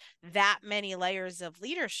hospital with that many layers of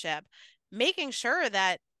leadership, making sure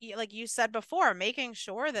that, like you said before, making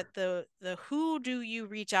sure that the who do you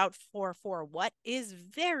reach out for what is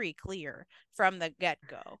very clear from the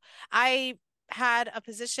get-go. I had a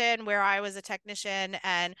position where I was a technician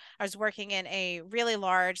and I was working in a really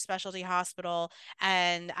large specialty hospital,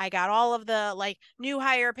 and I got all of the like new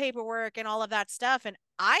hire paperwork and all of that stuff. And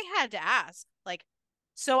I had to ask, like,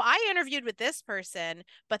 so I interviewed with this person,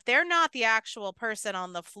 but they're not the actual person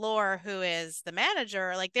on the floor who is the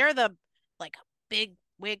manager. Like, they're the like big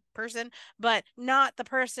wig person, but not the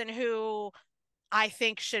person who I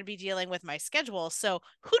think should be dealing with my schedule. So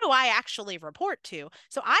who do I actually report to?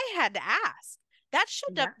 So I had to ask.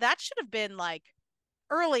 Yeah. That should have been like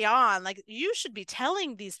early on. Like, you should be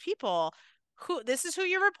telling these people who this is who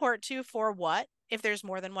you report to for what, if there's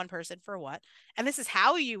more than one person for what, and this is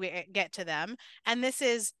how you get to them, and this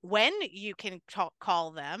is when you can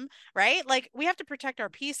call them, right? Like, we have to protect our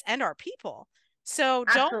peace and our people. So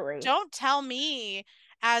Absolutely. don't tell me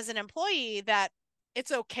as an employee that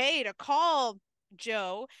it's okay to call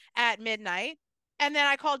Joe at midnight, and then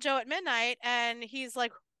I call Joe at midnight and he's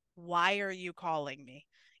like, why are you calling me?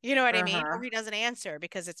 You know what I mean? Or Uh-huh. he doesn't answer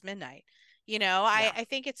because it's midnight. You know, Yeah. I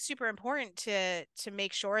think it's super important to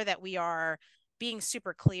make sure that we are being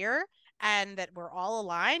super clear and that we're all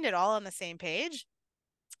aligned and all on the same page.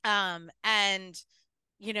 And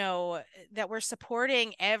you know, that we're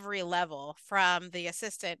supporting every level from the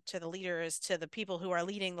assistant to the leaders to the people who are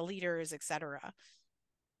leading the leaders, etc.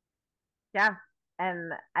 Yeah.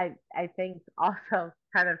 And I think also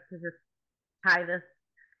kind of to just tie this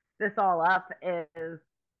all up is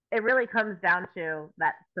it really comes down to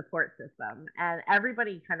that support system and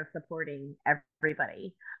everybody kind of supporting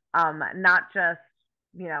everybody. Not just,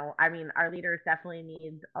 I mean, our leaders definitely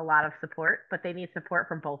need a lot of support, but they need support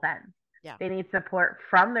from both ends. Yeah. They need support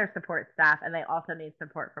from their support staff and they also need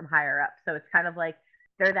support from higher up. So it's kind of like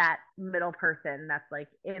they're that middle person that's like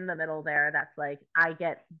in the middle there. That's like, I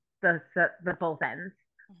get the both ends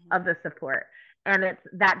Mm-hmm. of the support. And it's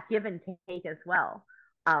that give and take as well.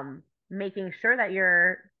 Making sure that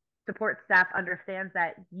your support staff understands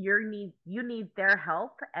that you need their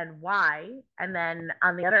help and why, and then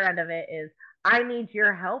on the other end of it is I need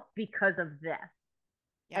your help because of this,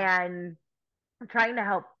 Yeah. and trying to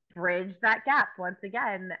help bridge that gap once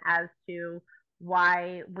again as to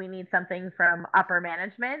why we need something from upper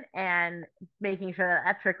management and making sure that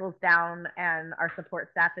that trickles down and our support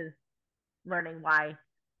staff is learning why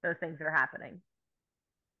those things are happening.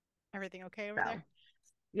 Everything okay over So there?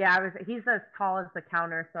 yeah, he's as tall as the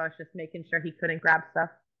counter, so I was just making sure he couldn't grab stuff.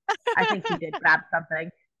 I think he did grab something.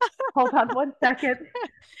 Hold on 1 second.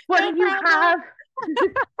 What No do you problem. have?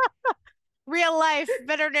 Real life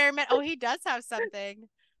veterinary med. Oh, he does have something.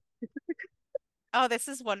 Oh, this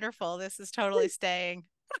is wonderful. This is totally staying.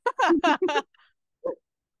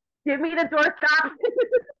 Give me the doorstop.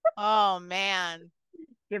 Oh man.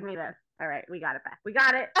 Give me this. All right, we got it back. We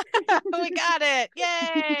got it. We got it.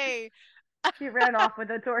 Yay. He ran off with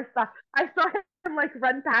the doorstop. I saw him like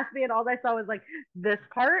run past me, and all I saw was like this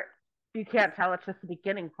part. You can't tell; it's just the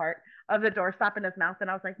beginning part of the doorstop in his mouth.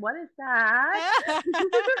 And I was like, "What is that?"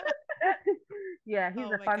 Yeah, he's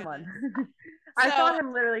Oh a my fun one. goodness. I saw So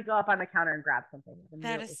him literally go up on the counter and grab something. I knew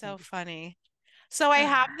that it is was so me. funny. So I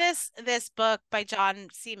have this book by John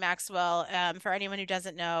C. Maxwell. For anyone who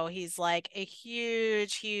doesn't know, he's like a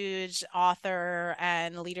huge author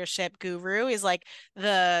and leadership guru. He's like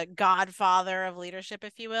the godfather of leadership,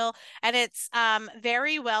 if you will. And it's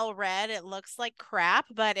very well read. It looks like crap,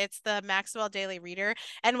 but it's the Maxwell Daily Reader.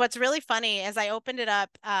 And what's really funny is I opened it up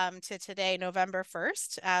to today, November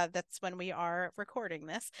 1st. That's when we are recording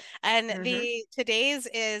this. And Mm-hmm. the today's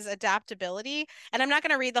is adaptability, and I'm not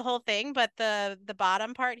going to read the whole thing, but the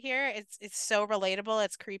bottom part here, it's so relatable,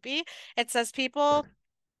 it's creepy. It says people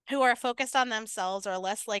who are focused on themselves are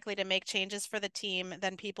less likely to make changes for the team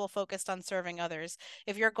than people focused on serving others.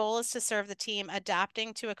 If your goal is to serve the team,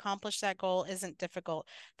 adapting to accomplish that goal isn't difficult.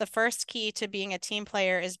 The first key to being a team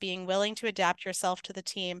player is being willing to adapt yourself to the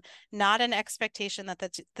team, not an expectation that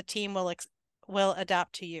the team will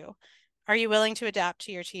adapt to you. Are you willing to adapt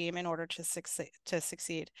to your team in order to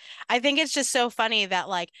succeed? I think it's just so funny that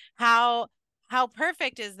like how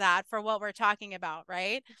perfect is that for what we're talking about,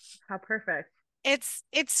 right? How perfect. It's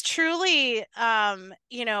truly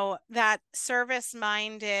you know, that service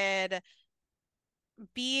minded,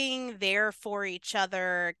 being there for each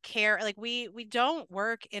other, care. Like we don't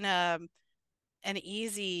work in an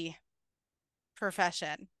easy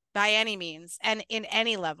profession by any means and in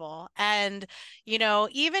any level. And, you know,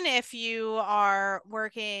 even if you are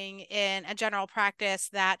working in a general practice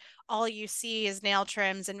that all you see is nail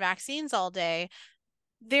trims and vaccines all day,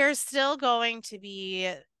 there's still going to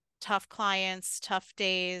be tough clients, tough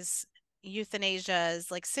days,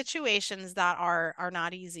 euthanasias, like situations that are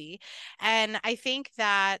not easy. And I think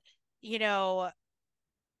that, you know,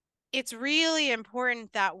 it's really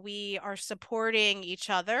important that we are supporting each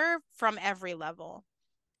other from every level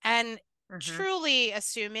and truly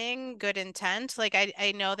assuming good intent. Like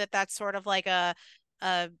I know that that's sort of like a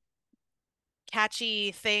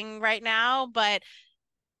catchy thing right now, but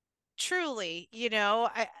truly, you know,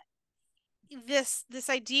 this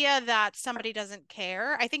idea that somebody doesn't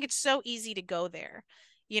care, I think it's so easy to go there,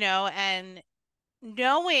 you know, and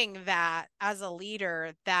knowing that as a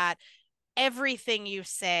leader that everything you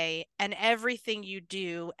say and everything you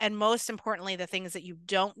do, and most importantly, the things that you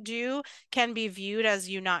don't do, can be viewed as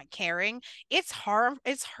you not caring. It's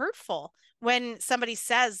hurtful when somebody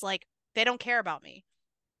says like they don't care about me.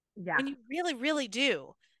 Yeah. When you really, really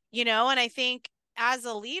do, you know, and I think as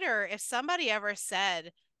a leader, if somebody ever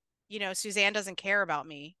said, you know, Suzanne doesn't care about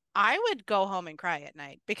me, I would go home and cry at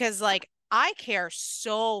night because like I care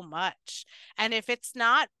so much. And if it's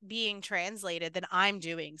not being translated, then I'm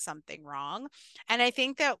doing something wrong. And I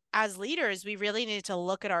think that as leaders, we really need to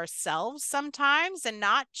look at ourselves sometimes and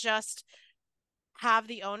not just have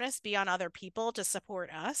the onus be on other people to support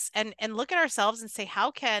us, and look at ourselves and say,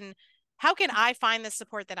 how can I find the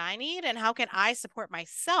support that I need, and how can I support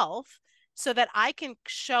myself so that I can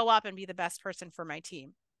show up and be the best person for my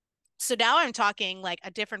team. So now I'm talking like a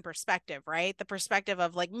different perspective, right? The perspective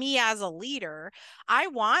of like me as a leader. I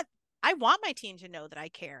want my team to know that I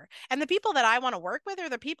care. And the people that I want to work with are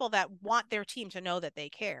the people that want their team to know that they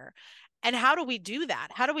care. And how do we do that?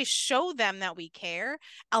 How do we show them that we care?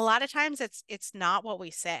 A lot of times it's not what we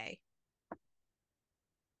say.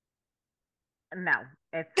 No,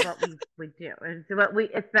 it's what we do.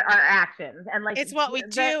 Our actions. And like It's what we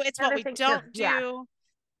do, it's what we don't do.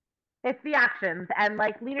 It's the actions. And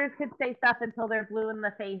like leaders could say stuff until they're blue in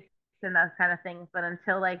the face and those kind of things, but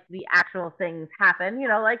until like the actual things happen, you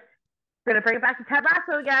know, like we're gonna bring it back to Ted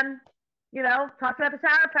Lasso again. You know, talked about the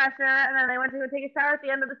shower pressure, and then they went to go take a shower at the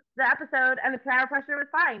end of the episode, and the shower pressure was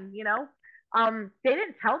fine. You know, they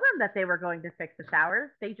didn't tell them that they were going to fix the showers.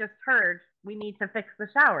 They just heard we need to fix the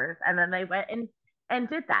showers, and then they went and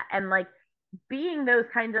did that. And like being those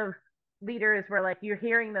kind of leaders where like you're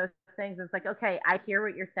hearing those things, it's like, okay, I hear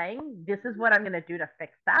what you're saying. This is what I'm going to do to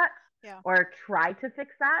fix that, or try to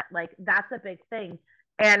fix that. Like that's a big thing.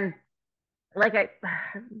 And like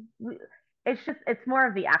it's more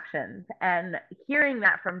of the actions, and hearing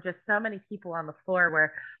that from just so many people on the floor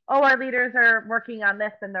where, oh, our leaders are working on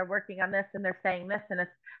this and they're working on this and they're saying this, and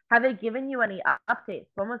it's, have they given you any updates?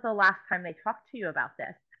 When was the last time they talked to you about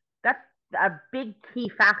this? That's a big key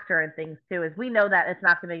factor in things too, is we know that it's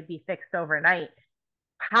not going to be fixed overnight.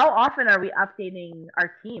 How often are we updating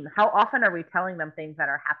our team? How often are we telling them things that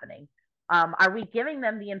are happening? Are we giving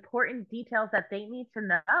them the important details that they need to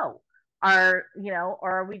know? Or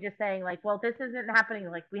are we just saying like, well, this isn't happening,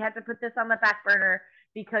 like we had to put this on the back burner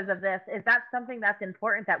because of this? Is that something that's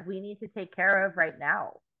important that we need to take care of right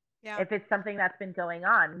now? If it's something that's been going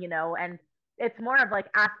on, you know. And it's more of like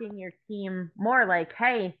asking your team more like,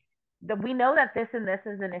 hey, we know that this and this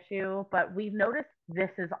is an issue, but we've noticed this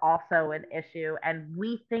is also an issue, and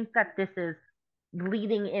we think that this is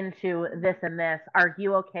leading into this and this. Are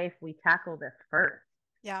you okay if we tackle this first?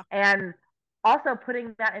 And also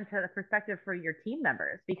putting that into the perspective for your team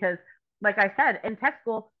members, because like I said, in tech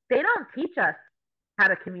school, they don't teach us how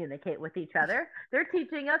to communicate with each other. They're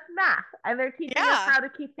teaching us math, and they're teaching us how to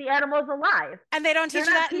keep the animals alive. And they don't teach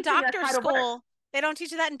you that in doctor school. They don't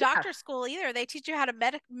teach you that in doctor school either. They teach you how to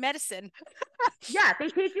medicine. Yeah, they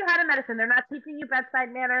teach you how to medicine. They're not teaching you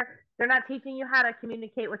bedside manner. They're not teaching you how to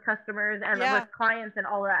communicate with customers and with clients and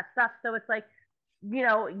all of that stuff. So it's like, you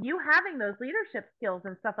know, you having those leadership skills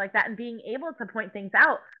and stuff like that, and being able to point things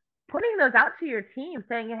out, putting those out to your team,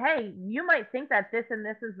 saying, hey, you might think that this and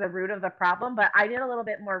this is the root of the problem, but I did a little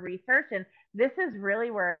bit more research, and this is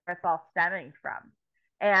really where it's all stemming from.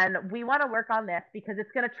 And we want to work on this because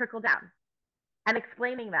it's going to trickle down. and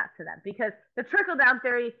explaining that to them, because the trickle down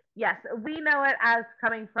theory, yes, we know it as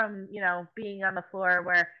coming from, being on the floor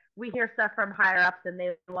where we hear stuff from higher ups and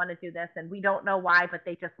they want to do this and we don't know why, but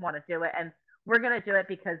they just want to do it. And we're going to do it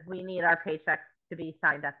because we need our paychecks to be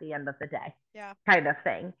signed at the end of the day. Yeah. Kind of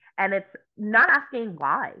thing. And it's not asking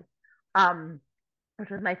why,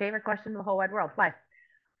 which is my favorite question in the whole wide world. Why?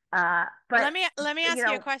 But let me ask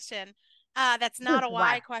you a question. That's not a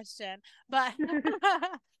why question, but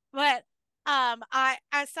but I,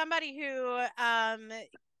 as somebody who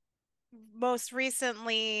most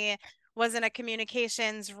recently was in a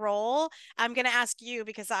communications role, I'm going to ask you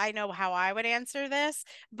because I know how I would answer this,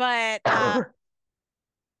 but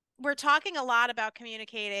we're talking a lot about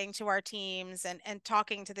communicating to our teams and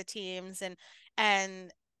talking to the teams and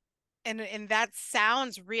that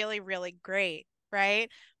sounds really, really great, right?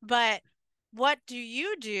 But what do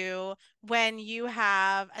you do when you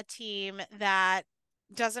have a team that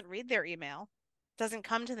doesn't read their email, doesn't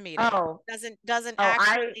come to the meeting, doesn't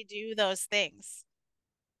actually do those things?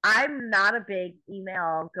 I'm not a big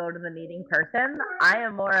email go to the meeting person. I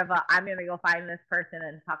am more of a, I'm going to go find this person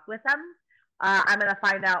and talk with them. I'm going to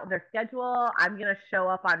find out their schedule. I'm going to show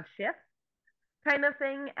up on shift kind of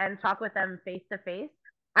thing and talk with them face to face.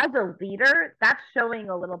 As a leader, that's showing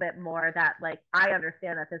a little bit more that, like, I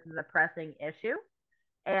understand that this is a pressing issue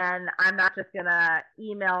and I'm not just going to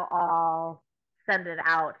email all, send it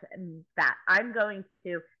out, and that I'm going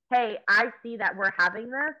to, hey, I see that we're having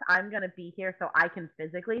this. I'm going to be here so I can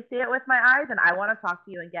physically see it with my eyes. And I want to talk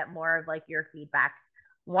to you and get more of like your feedback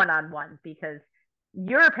one-on-one, because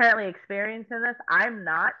you're apparently experiencing this. I'm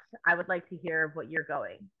not. I would like to hear what you're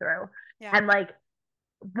going through. Yeah. And like,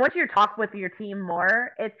 once you talk with your team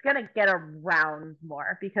more, it's going to get around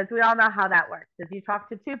more, because we all know how that works. If you talk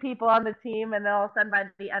to 2 people on the team and all of a sudden by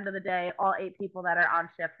the end of the day, all 8 people that are on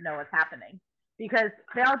shift know what's happening, because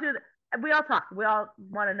they all do. We all talk. We all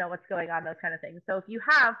want to know what's going on, those kind of things. So if you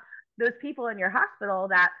have those people in your hospital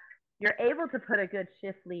that you're able to put a good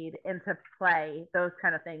shift lead into play, those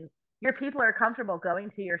kind of things, your people are comfortable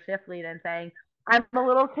going to your shift lead and saying, I'm a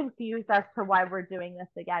little confused as to why we're doing this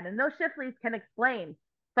again. And those shift leads can explain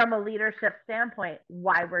from a leadership standpoint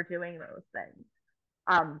why we're doing those things.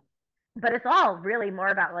 But it's all really more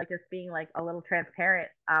about like just being like a little transparent.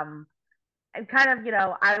 And kind of,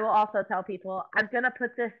 I will also tell people, I'm going to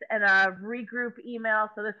put this in a regroup email.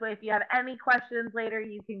 So this way, if you have any questions later,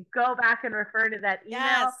 you can go back and refer to that email.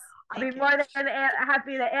 Yes, I'll be more than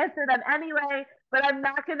happy to answer them anyway, but I'm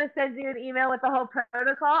not going to send you an email with the whole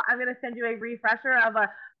protocol. I'm going to send you a refresher of a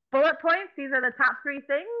bullet points. These are the top 3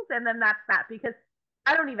 things. And then that's that, because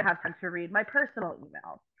I don't even have time to read my personal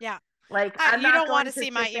emails. Yeah. Like, you don't want to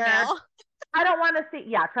see my email. I don't want to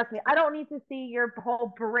see, trust me, I don't need to see your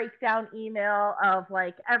whole breakdown email of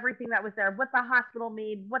like everything that was there, what the hospital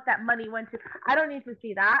made, what that money went to. I don't need to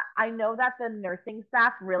see that. I know that the nursing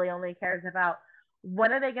staff really only cares about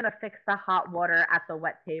when are they going to fix the hot water at the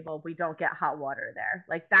wet table. We don't get hot water there.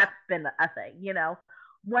 Like, that's been a thing,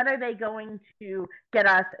 When are they going to get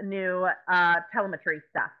us new telemetry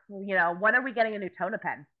stuff? When are we getting a new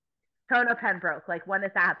TonaPen? TonaPen broke. Like, when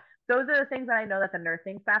is that? Those are the things that I know that the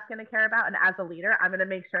nursing staff's going to care about. And as a leader, I'm going to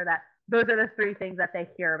make sure that those are the 3 things that they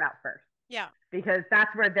hear about first. Yeah. Because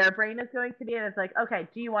that's where their brain is going to be. And it's like, okay,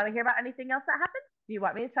 do you want to hear about anything else that happened? Do you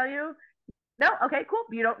want me to tell you? No? Okay, cool.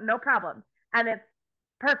 You don't, no problem. And it's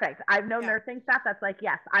perfect. I've known nursing staff that's like,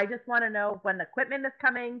 yes, I just want to know when the equipment is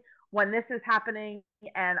coming, when this is happening,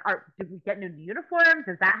 and do we get new uniforms?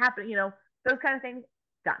 Does that happen? Those kind of things,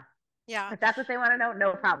 done. Yeah. If that's what they want to know,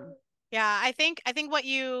 no problem. Yeah, I think what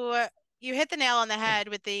you hit the nail on the head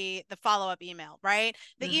with the follow-up email, right?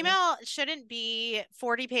 The email shouldn't be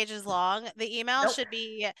 40 pages long. The email should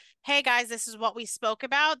be, hey guys, this is what we spoke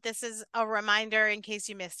about. This is a reminder in case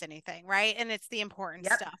you missed anything, right? And it's the important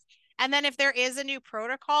stuff. And then if there is a new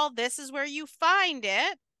protocol, this is where you find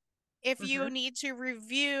it. If you need to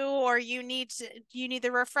review, or you need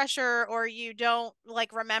the refresher, or you don't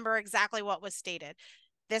like remember exactly what was stated,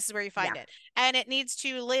 this is where you find it. And it needs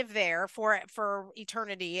to live there for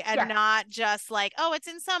eternity, and not just like, oh, it's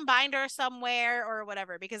in some binder somewhere or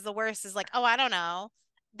whatever, because the worst is like, oh, I don't know.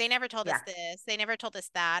 They never told us this. They never told us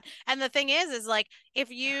that. And the thing is like, if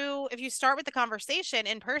you start with the conversation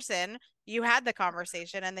in person, you had the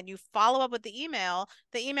conversation, and then you follow up with the email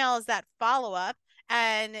is that follow-up,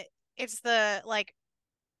 and it's the like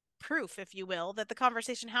proof, if you will, that the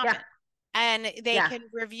conversation happened. Yeah. And they can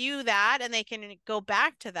review that, and they can go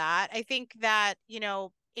back to that. I think that,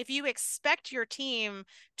 if you expect your team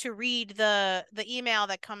to read the email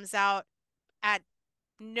that comes out at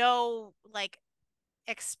no like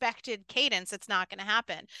expected cadence, it's not going to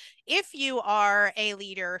happen. If you are a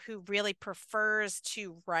leader who really prefers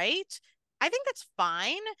to write, I think that's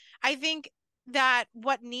fine. I think that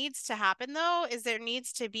what needs to happen though is there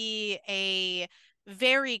needs to be a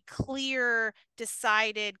very clear,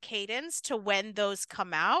 decided cadence to when those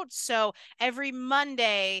come out. So every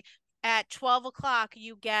Monday at 12 o'clock,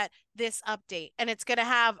 you get this update, and it's going to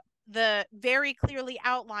have the very clearly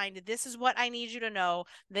outlined, this is what I need you to know,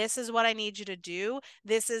 this is what I need you to do,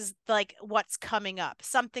 this is like what's coming up,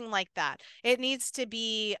 something like that. It needs to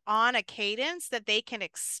be on a cadence that they can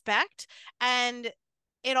expect, and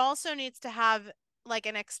it also needs to have like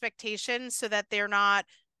an expectation so that they're not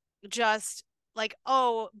just like,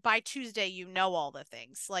 oh, by Tuesday you know all the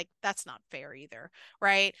things. Like, that's not fair either,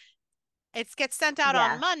 right? It gets sent out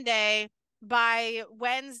on Monday. By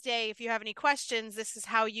Wednesday, if you have any questions, this is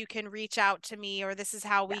how you can reach out to me, or this is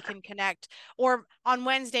how we can connect. Or on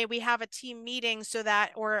Wednesday, we have a team meeting so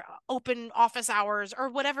that, or open office hours, or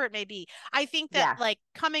whatever it may be. I think that like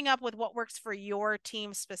coming up with what works for your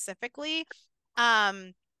team specifically,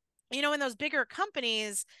 you know, in those bigger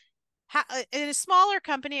companies, in a smaller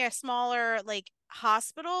company, a smaller like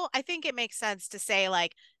hospital, I think it makes sense to say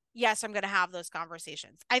like, yes, I'm going to have those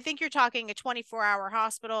conversations. I think you're talking a 24-hour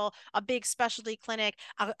hospital, a big specialty clinic,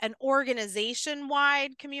 an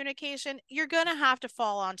organization-wide communication. You're going to have to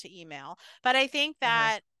fall onto email. But I think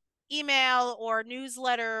that email or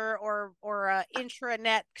newsletter or a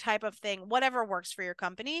intranet type of thing, whatever works for your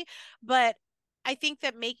company. But I think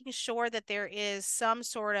that making sure that there is some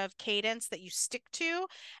sort of cadence that you stick to,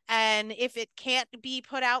 and if it can't be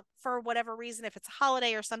put out for whatever reason, if it's a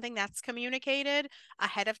holiday or something, that's communicated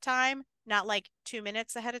ahead of time, not like 2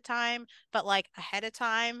 minutes ahead of time, but like ahead of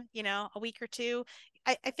time, you know, a week or two.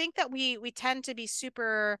 I think that we tend to be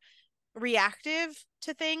super reactive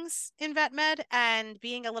to things in vet med, and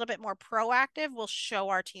being a little bit more proactive will show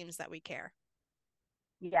our teams that we care.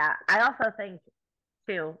 Yeah, I also think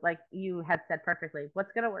too, like you had said perfectly,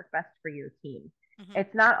 what's going to work best for your team.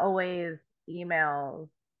 It's not always emails,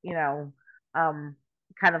 you know,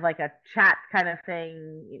 kind of like a chat kind of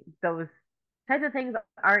thing. Those types of things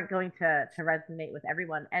aren't going to resonate with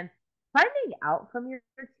everyone. And finding out from your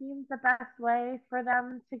team the best way for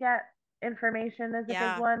them to get information is a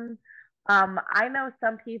big one. I know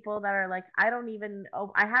some people that are like, I don't even,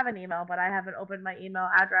 I have an email, but I haven't opened my email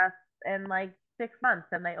address in like 6 months,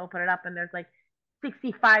 and they open it up and there's like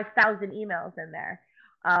 65,000 emails in there.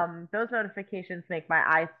 Those notifications make my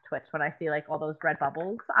eyes twitch when I see like all those red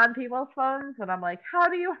bubbles on people's phones, and I'm like, how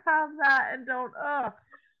do you have that and don't?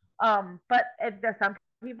 But there's some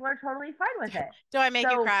people are totally fine with it. Do I make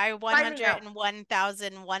you cry?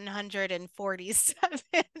 101,147.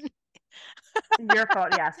 Your phone,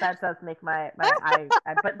 yes, that does make my eye.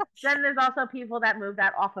 But then there's also people that move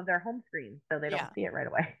that off of their home screen so they don't see it right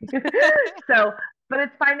away. So, but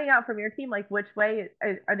it's finding out from your team like which way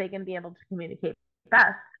are they going to be able to communicate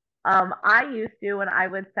best. I used to, when I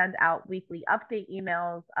would send out weekly update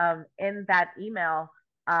emails, in that email,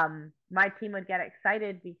 my team would get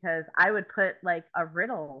excited because I would put like a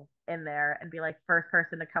riddle in there and be like, first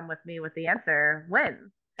person to come with me with the answer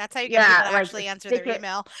wins. That's how you get people to actually answer their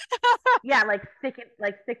email. Yeah, like stick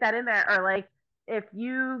that in there, or like if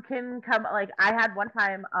you can come, like I had one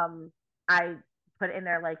time, I put in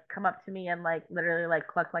there like, come up to me and like literally like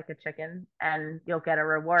cluck like a chicken and you'll get a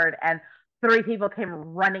reward. And 3 people came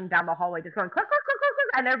running down the hallway just going cluck cluck cluck cluck,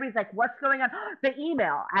 and everybody's like, what's going on? The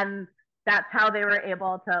email. And that's how they were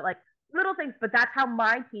able to, like, little things, but that's how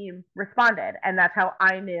my team responded, and that's how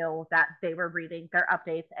I knew that they were reading their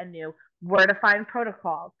updates and knew where to find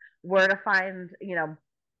protocols, where to find, you know,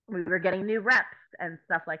 we were getting new reps and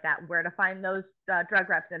stuff like that, where to find those drug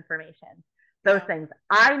reps information, those things.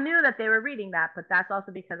 I knew that they were reading that, but that's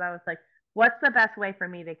also because I was like, what's the best way for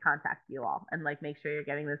me to contact you all and like make sure you're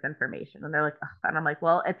getting this information? And they're like, ugh. And I'm like,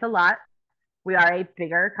 well, it's a lot. We are a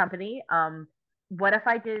bigger company. What if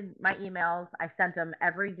I did my emails? I sent them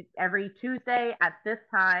every Tuesday at this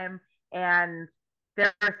time, and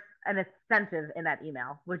there's an incentive in that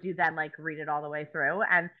email. Would you then like read it all the way through?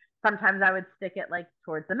 And sometimes I would stick it like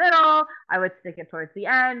towards the middle. I would stick it towards the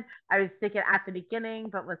end. I would stick it at the beginning,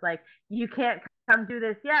 but was like, you can't come do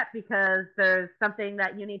this yet because there's something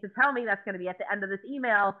that you need to tell me that's going to be at the end of this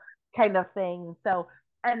email, kind of thing. So,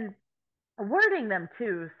 and wording them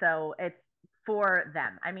too, so it's for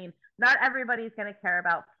them. I mean, not everybody's going to care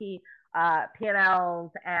about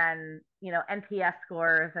P&Ls and, you know, NPS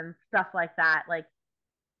scores and stuff like that. Like,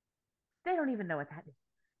 they don't even know what that is.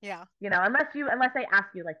 Yeah. You know, unless they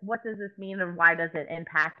ask you, like, what does this mean and why does it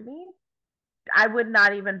impact me? I would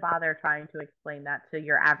not even bother trying to explain that to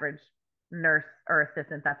your average nurse or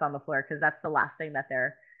assistant that's on the floor, because that's the last thing that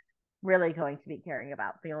they're really going to be caring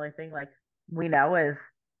about. The only thing like we know is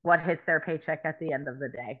what hits their paycheck at the end of the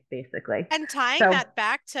day, basically. And tying So that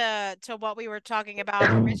back to what we were talking about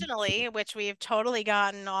originally, which we've totally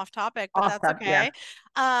gotten off topic, but off that's top, yeah,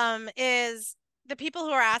 okay, is the people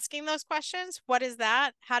who are asking those questions, what is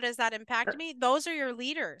that? How does that impact me? Those are your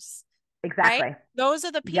leaders. Right? exactly. Those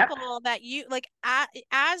are the Yep. people that you like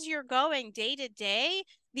as you're going day to day.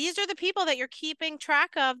 These are the people that you're keeping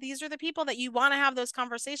track of. These are the people that you want to have those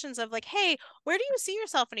conversations of like, hey, where do you see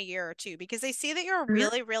yourself in a year or two? Because they see that you're a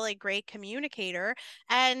really, really great communicator.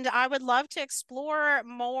 And I would love to explore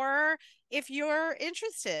more if you're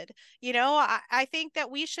interested. I think that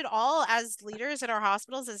we should all, as leaders in our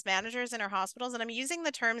hospitals, as managers in our hospitals, and I'm using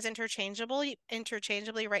the terms interchangeably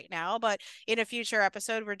right now, but in a future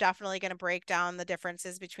episode, we're definitely going to break down the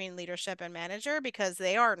differences between leadership and manager because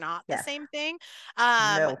they are not the same thing.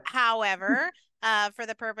 No. However, for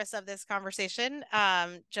the purpose of this conversation,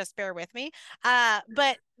 just bear with me.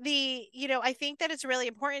 But I think that it's really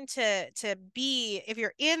important to be, if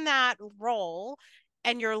you're in that role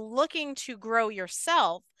and you're looking to grow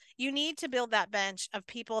yourself, you need to build that bench of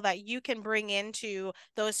people that you can bring into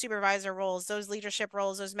those supervisor roles, those leadership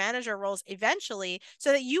roles, those manager roles eventually,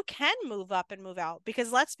 so that you can move up and move out.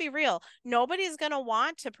 Because let's be real, nobody's going to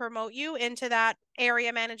want to promote you into that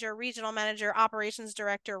area manager, regional manager, operations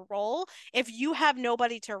director role if you have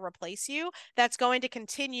nobody to replace you that's going to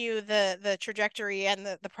continue the trajectory and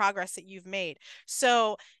the progress that you've made.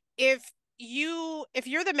 So if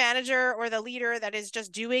you're the manager or the leader that is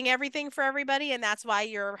just doing everything for everybody and that's why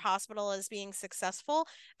your hospital is being successful,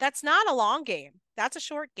 that's not a long game. That's a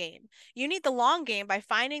short game. You need the long game by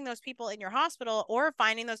finding those people in your hospital or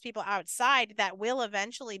finding those people outside that will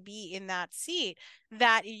eventually be in that seat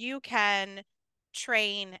that you can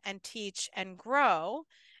train and teach and grow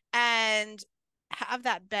and have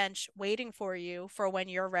that bench waiting for you for when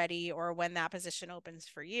you're ready or when that position opens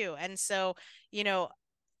for you. And so,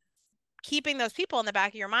 keeping those people in the back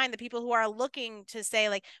of your mind, the people who are looking to say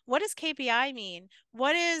like, what does KPI mean?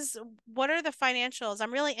 What are the financials?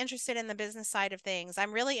 I'm really interested in the business side of things.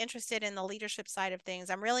 I'm really interested in the leadership side of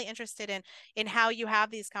things. I'm really interested in how you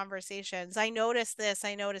have these conversations. I noticed this,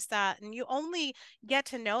 I noticed that. And you only get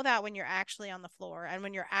to know that when you're actually on the floor and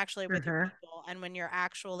when you're actually with your people and when you're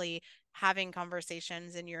actually having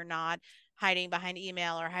conversations and you're not hiding behind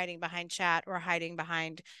email or hiding behind chat or hiding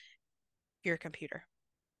behind your computer.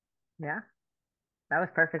 Yeah, that was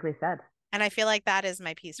perfectly said. And I feel like that is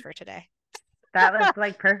my piece for today. That was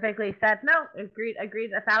like perfectly said. No, agreed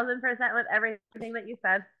 1,000% with everything that you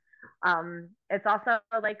said. It's also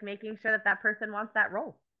like making sure that person wants that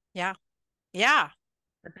role. Yeah.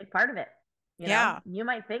 It's a big part of it. You know, you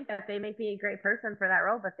might think that they may be a great person for that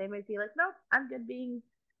role, but they may be like, no, I'm good being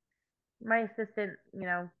my assistant,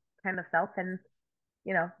 kind of self. And,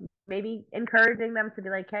 maybe encouraging them to be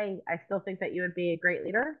like, hey, I still think that you would be a great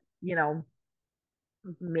leader.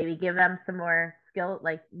 Maybe give them some more skill,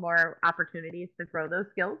 like more opportunities to grow those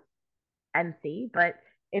skills and see. But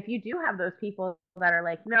if you do have those people that are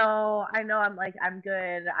like, no, I know I'm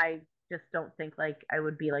good. I just don't think like I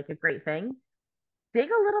would be like a great thing. Dig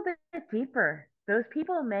a little bit deeper. Those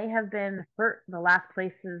people may have been hurt in the last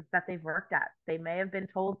places that they've worked at. They may have been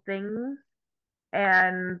told things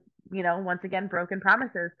and, once again, broken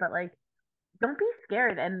promises, but like, don't be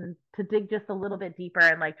scared and to dig just a little bit deeper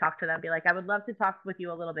and like talk to them. Be like, I would love to talk with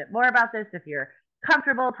you a little bit more about this if you're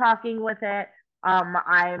comfortable talking with it.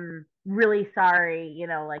 I'm really sorry,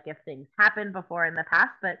 like if things happened before in the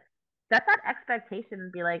past, but set that expectation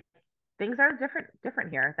and be like, things are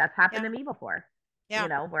different here. That's happened to me before.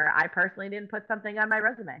 Where I personally didn't put something on my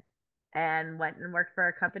resume and went and worked for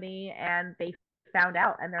a company and they found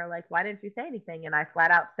out and they're like, why didn't you say anything? And I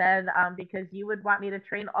flat out said, because you would want me to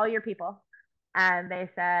train all your people. And they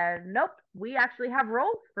said, nope, we actually have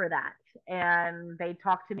roles for that. And they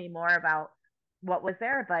talked to me more about what was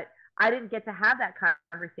there, but I didn't get to have that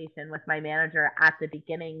conversation with my manager at the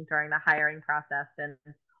beginning during the hiring process and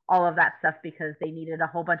all of that stuff because they needed a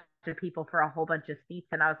whole bunch of people for a whole bunch of seats.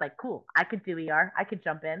 And I was like, cool, I could do ER. I could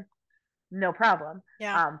jump in. No problem.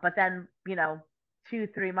 Yeah. But then,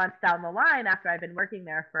 2-3 months down the line after I've been working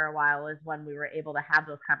there for a while is when we were able to have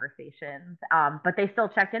those conversations. But they still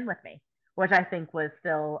checked in with me, which I think was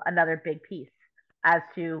still another big piece as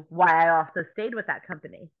to why I also stayed with that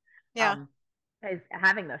company. Yeah. Is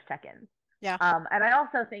having those check-ins. Yeah. And I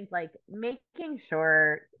also think like making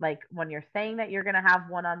sure like when you're saying that you're going to have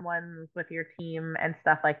one-on-ones with your team and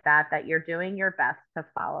stuff like that, that you're doing your best to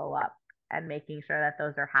follow up and making sure that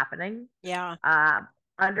those are happening. Yeah.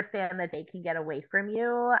 Understand that they can get away from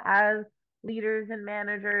you as leaders and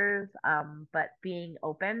managers, but being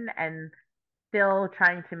open and still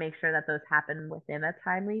trying to make sure that those happen within a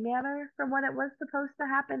timely manner from when it was supposed to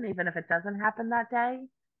happen, even if it doesn't happen that day.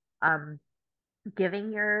 Um,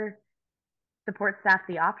 Giving your support staff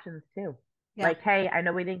the options too. Yeah. Like, hey, I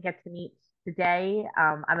know we didn't get to meet today.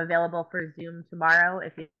 I'm available for Zoom tomorrow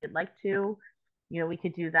if you'd like to. You know, we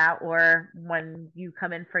could do that. Or when you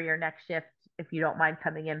come in for your next shift, if you don't mind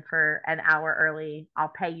coming in for an hour early,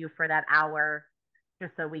 I'll pay you for that hour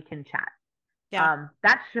just so we can chat. Yeah.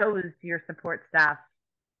 That shows your support staff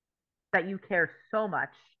that you care so much,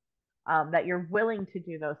 that you're willing to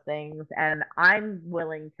do those things, and I'm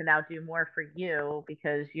willing to now do more for you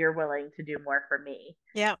because you're willing to do more for me.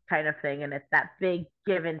 Yeah. Kind of thing. And it's that big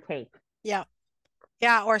give and take. Yeah.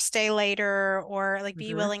 Yeah, or stay later, or like be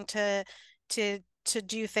Mm-hmm. willing to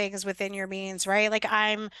do things within your means, right? Like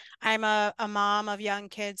I'm a mom of young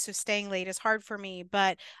kids, so staying late is hard for me,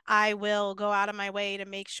 but I will go out of my way to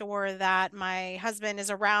make sure that my husband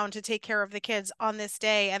is around to take care of the kids on this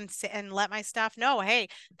day, and let my staff know, hey,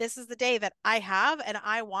 this is the day that I have and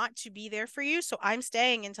I want to be there for you. So I'm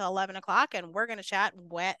staying until 11 o'clock and we're going to chat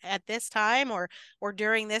at this time, or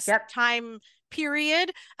during this Yep. time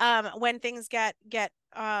period, when things get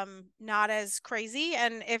not as crazy.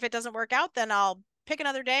 And if it doesn't work out, then I'll pick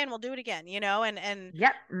another day and we'll do it again, you know, and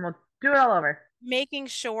Yep. And we'll do it all over. making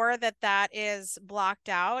sure that that is blocked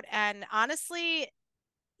out. And honestly,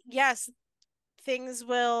 yes, things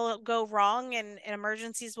will go wrong, and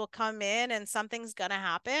emergencies will come in and something's gonna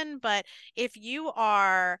happen. But if you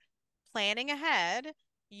are planning ahead,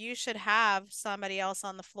 you should have somebody else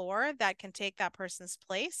on the floor that can take that person's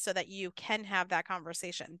place so that you can have that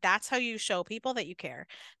conversation. That's how you show people that you care.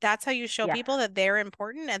 That's how you show Yes. people that they're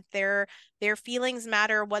important and their feelings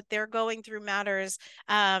matter, what they're going through matters.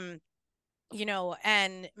 You know,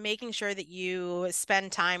 and making sure that you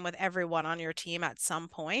spend time with everyone on your team at some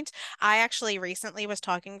point. I actually recently was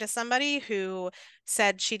talking to somebody who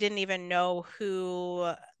said she didn't even know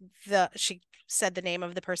who she said the name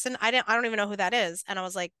of the person. I don't even know who that is. And I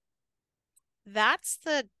was like, that's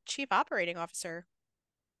the chief operating officer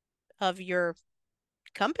of your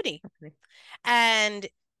company. Okay. And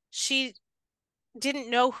she didn't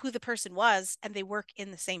know who the person was, and they work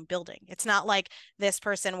in the same building. It's not like this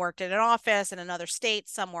person worked in an office in another state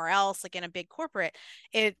somewhere else, like in a big corporate.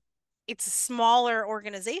 It's a smaller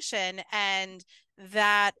organization, and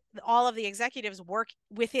that all of the executives work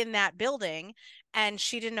within that building, and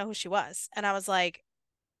she didn't know who she was. And I was like,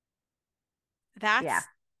 Yeah.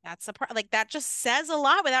 that's like that just says a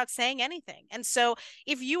lot without saying anything. And so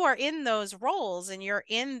if you are in those roles and you're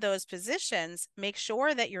in those positions, make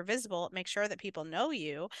sure that you're visible, make sure that people know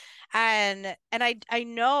you. And I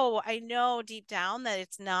know deep down that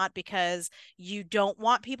it's not because you don't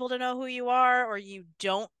want people to know who you are or you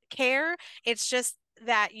don't care. It's just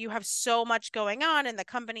that you have so much going on and the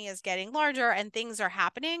company is getting larger and things are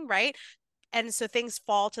happening, right? And so things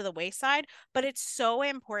fall to the wayside. But it's so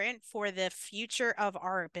important for the future of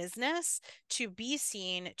our business to be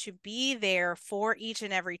seen, to be there for each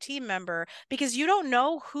and every team member, because you don't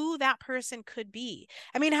know who that person could be.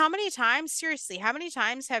 I mean, how many times, seriously, how many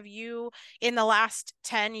times have you in the last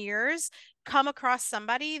 10 years come across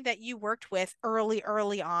somebody that you worked with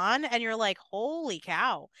early on and you're like, holy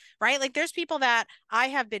cow, right? Like there's people that I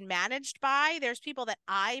have been managed by, there's people that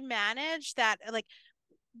I manage that, like,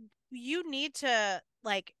 you need to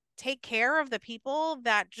like take care of the people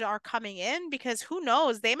that are coming in, because who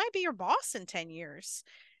knows, they might be your boss in 10 years.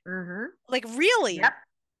 Mm-hmm. Like really. Yep.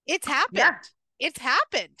 It's happened. Yeah. It's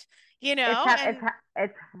happened, you know.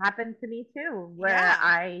 It's happened to me too, where Yeah.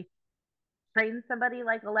 I trained somebody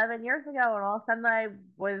like 11 years ago, and all of a sudden I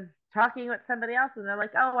was talking with somebody else, and they're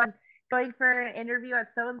like, "Oh, I'm going for an interview at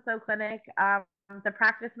so and so clinic. The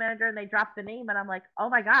practice manager," and they dropped the name, and I'm like, "Oh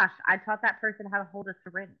my gosh, I taught that person how to hold a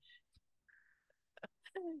syringe."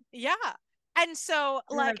 Yeah. And so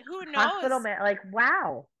like who knows, like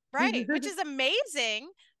wow, right? Which is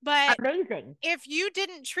amazing, but amazing. if you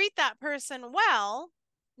didn't treat that person well,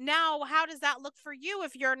 now how does that look for you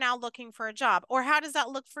if you're now looking for a job? Or how does that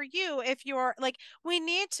look for you if you're like, we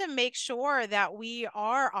need to make sure that we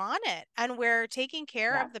are on it and we're taking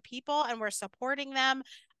care Yeah. of the people and we're supporting them.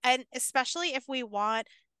 And especially if we want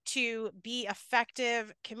to be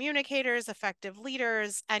effective communicators, effective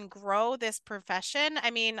leaders, and grow this profession. I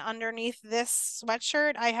mean, underneath this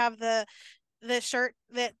sweatshirt, I have the shirt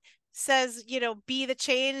that says, you know, be the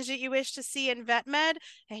change that you wish to see in vet med.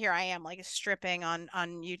 And here I am like stripping on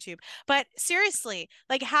YouTube. But seriously,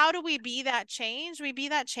 like how do we be that change? We be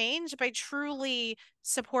that change by truly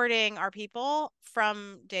supporting our people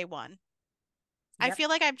from day one. Yep. I feel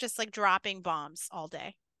like I'm just like dropping bombs all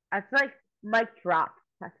day. It's like mic drop.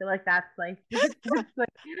 I feel like that's like,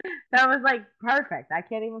 that was like perfect. I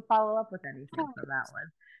can't even follow up with anything from that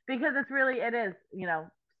one because it is,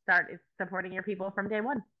 it's supporting your people from day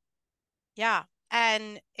one. Yeah.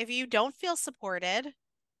 And if you don't feel supported,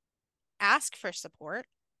 ask for support.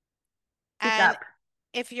 Speak And up.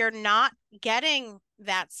 if you're not getting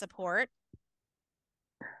that support,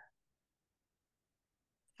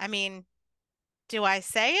 I mean, do I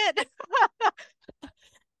say it?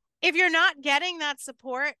 If you're not getting that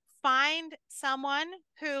support, find someone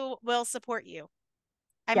who will support you.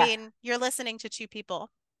 I Yes. mean, you're listening to two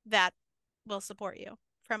people that will support you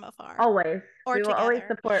from afar Always. or We will always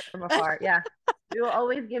together. support from afar. Yeah. We will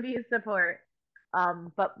always give you support.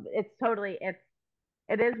 But it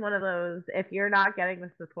is one of those, if you're not getting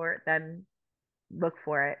the support, then look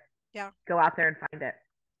for it. Yeah. Go out there and find it.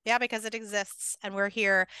 Yeah, because it exists and we're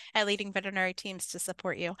here at Leading Veterinary Teams to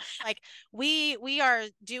support you. Like we are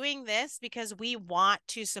doing this because we want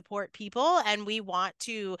to support people and we want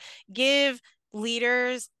to give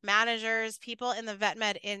leaders, managers, people in the vet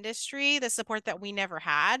med industry the support that we never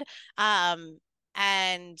had.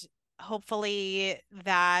 And hopefully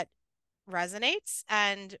that resonates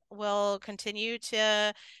and we'll continue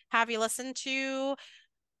to have you listen to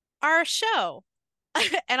our show.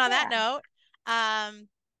 And on that note,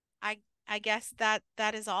 I I guess that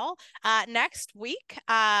is all. Next week,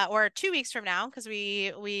 or 2 weeks from now, because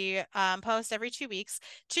we post every 2 weeks.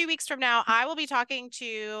 2 weeks from now, I will be talking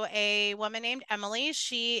to a woman named Emily.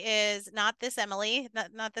 She is not this Emily,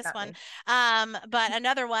 not this one, but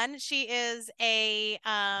another one. She is a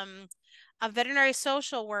veterinary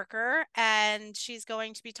social worker, and she's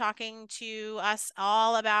going to be talking to us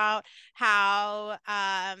all about how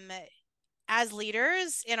as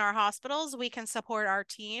leaders in our hospitals, we can support our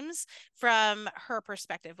teams from her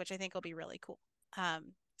perspective, which I think will be really cool.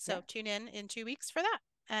 So tune in 2 weeks for that.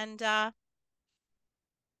 And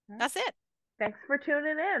that's it. Thanks for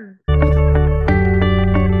tuning in.